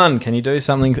 21. Can you do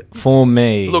something for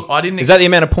me? Look, I didn't... Is that the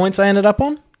amount of points I ended up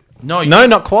on? No, No,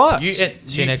 not quite. You, See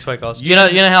you next week, guys. You know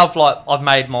how I've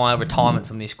made my retirement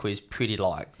from this quiz pretty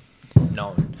known.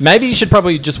 Maybe you should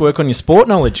probably just work on your sport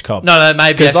knowledge, Cobb. No,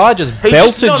 maybe Because I just He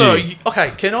belted just, no, you.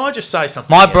 okay, can I just say something?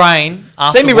 my here? brain.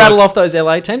 After See me work- rattle off those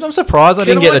LA teams. I'm surprised I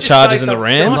Can didn't get I the just Chargers say and the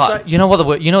something? Can I Rams. say- You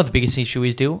know what the biggest issue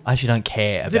is, Dill? I actually don't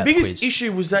care about The biggest quiz.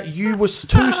 issue was that you were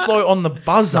too slow on the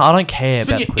buzzer. No, I don't care It's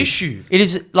been about your the quiz. issue. It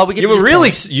is like we get You to were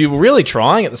this point. really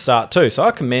trying at the start too, so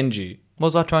I commend you. What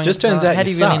was I trying? Just to turns say? out How you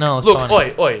do you really suck. know? I was Look,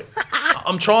 trying to- oi.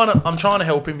 I'm trying to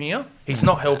help him here. He's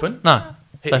not helping. No.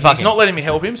 So fuck He's him. not letting me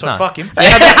help him, so No. fuck him.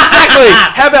 Exactly.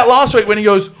 How about last week when he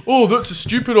goes, "Oh, that's a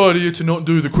stupid idea to not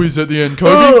do the quiz at the end,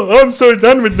 Kobe." I'm so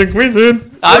done with the quizzing.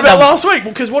 What about last week?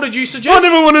 Because what did you suggest?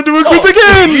 want to do a quiz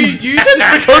again. You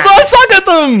because I suck at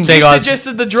them. See you you guys.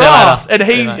 suggested the See you later. draft, and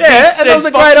he See you, mate. Yeah, and said that was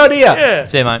a fuck- great idea. Yeah.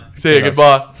 See you, mate. See you. guys.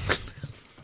 Goodbye.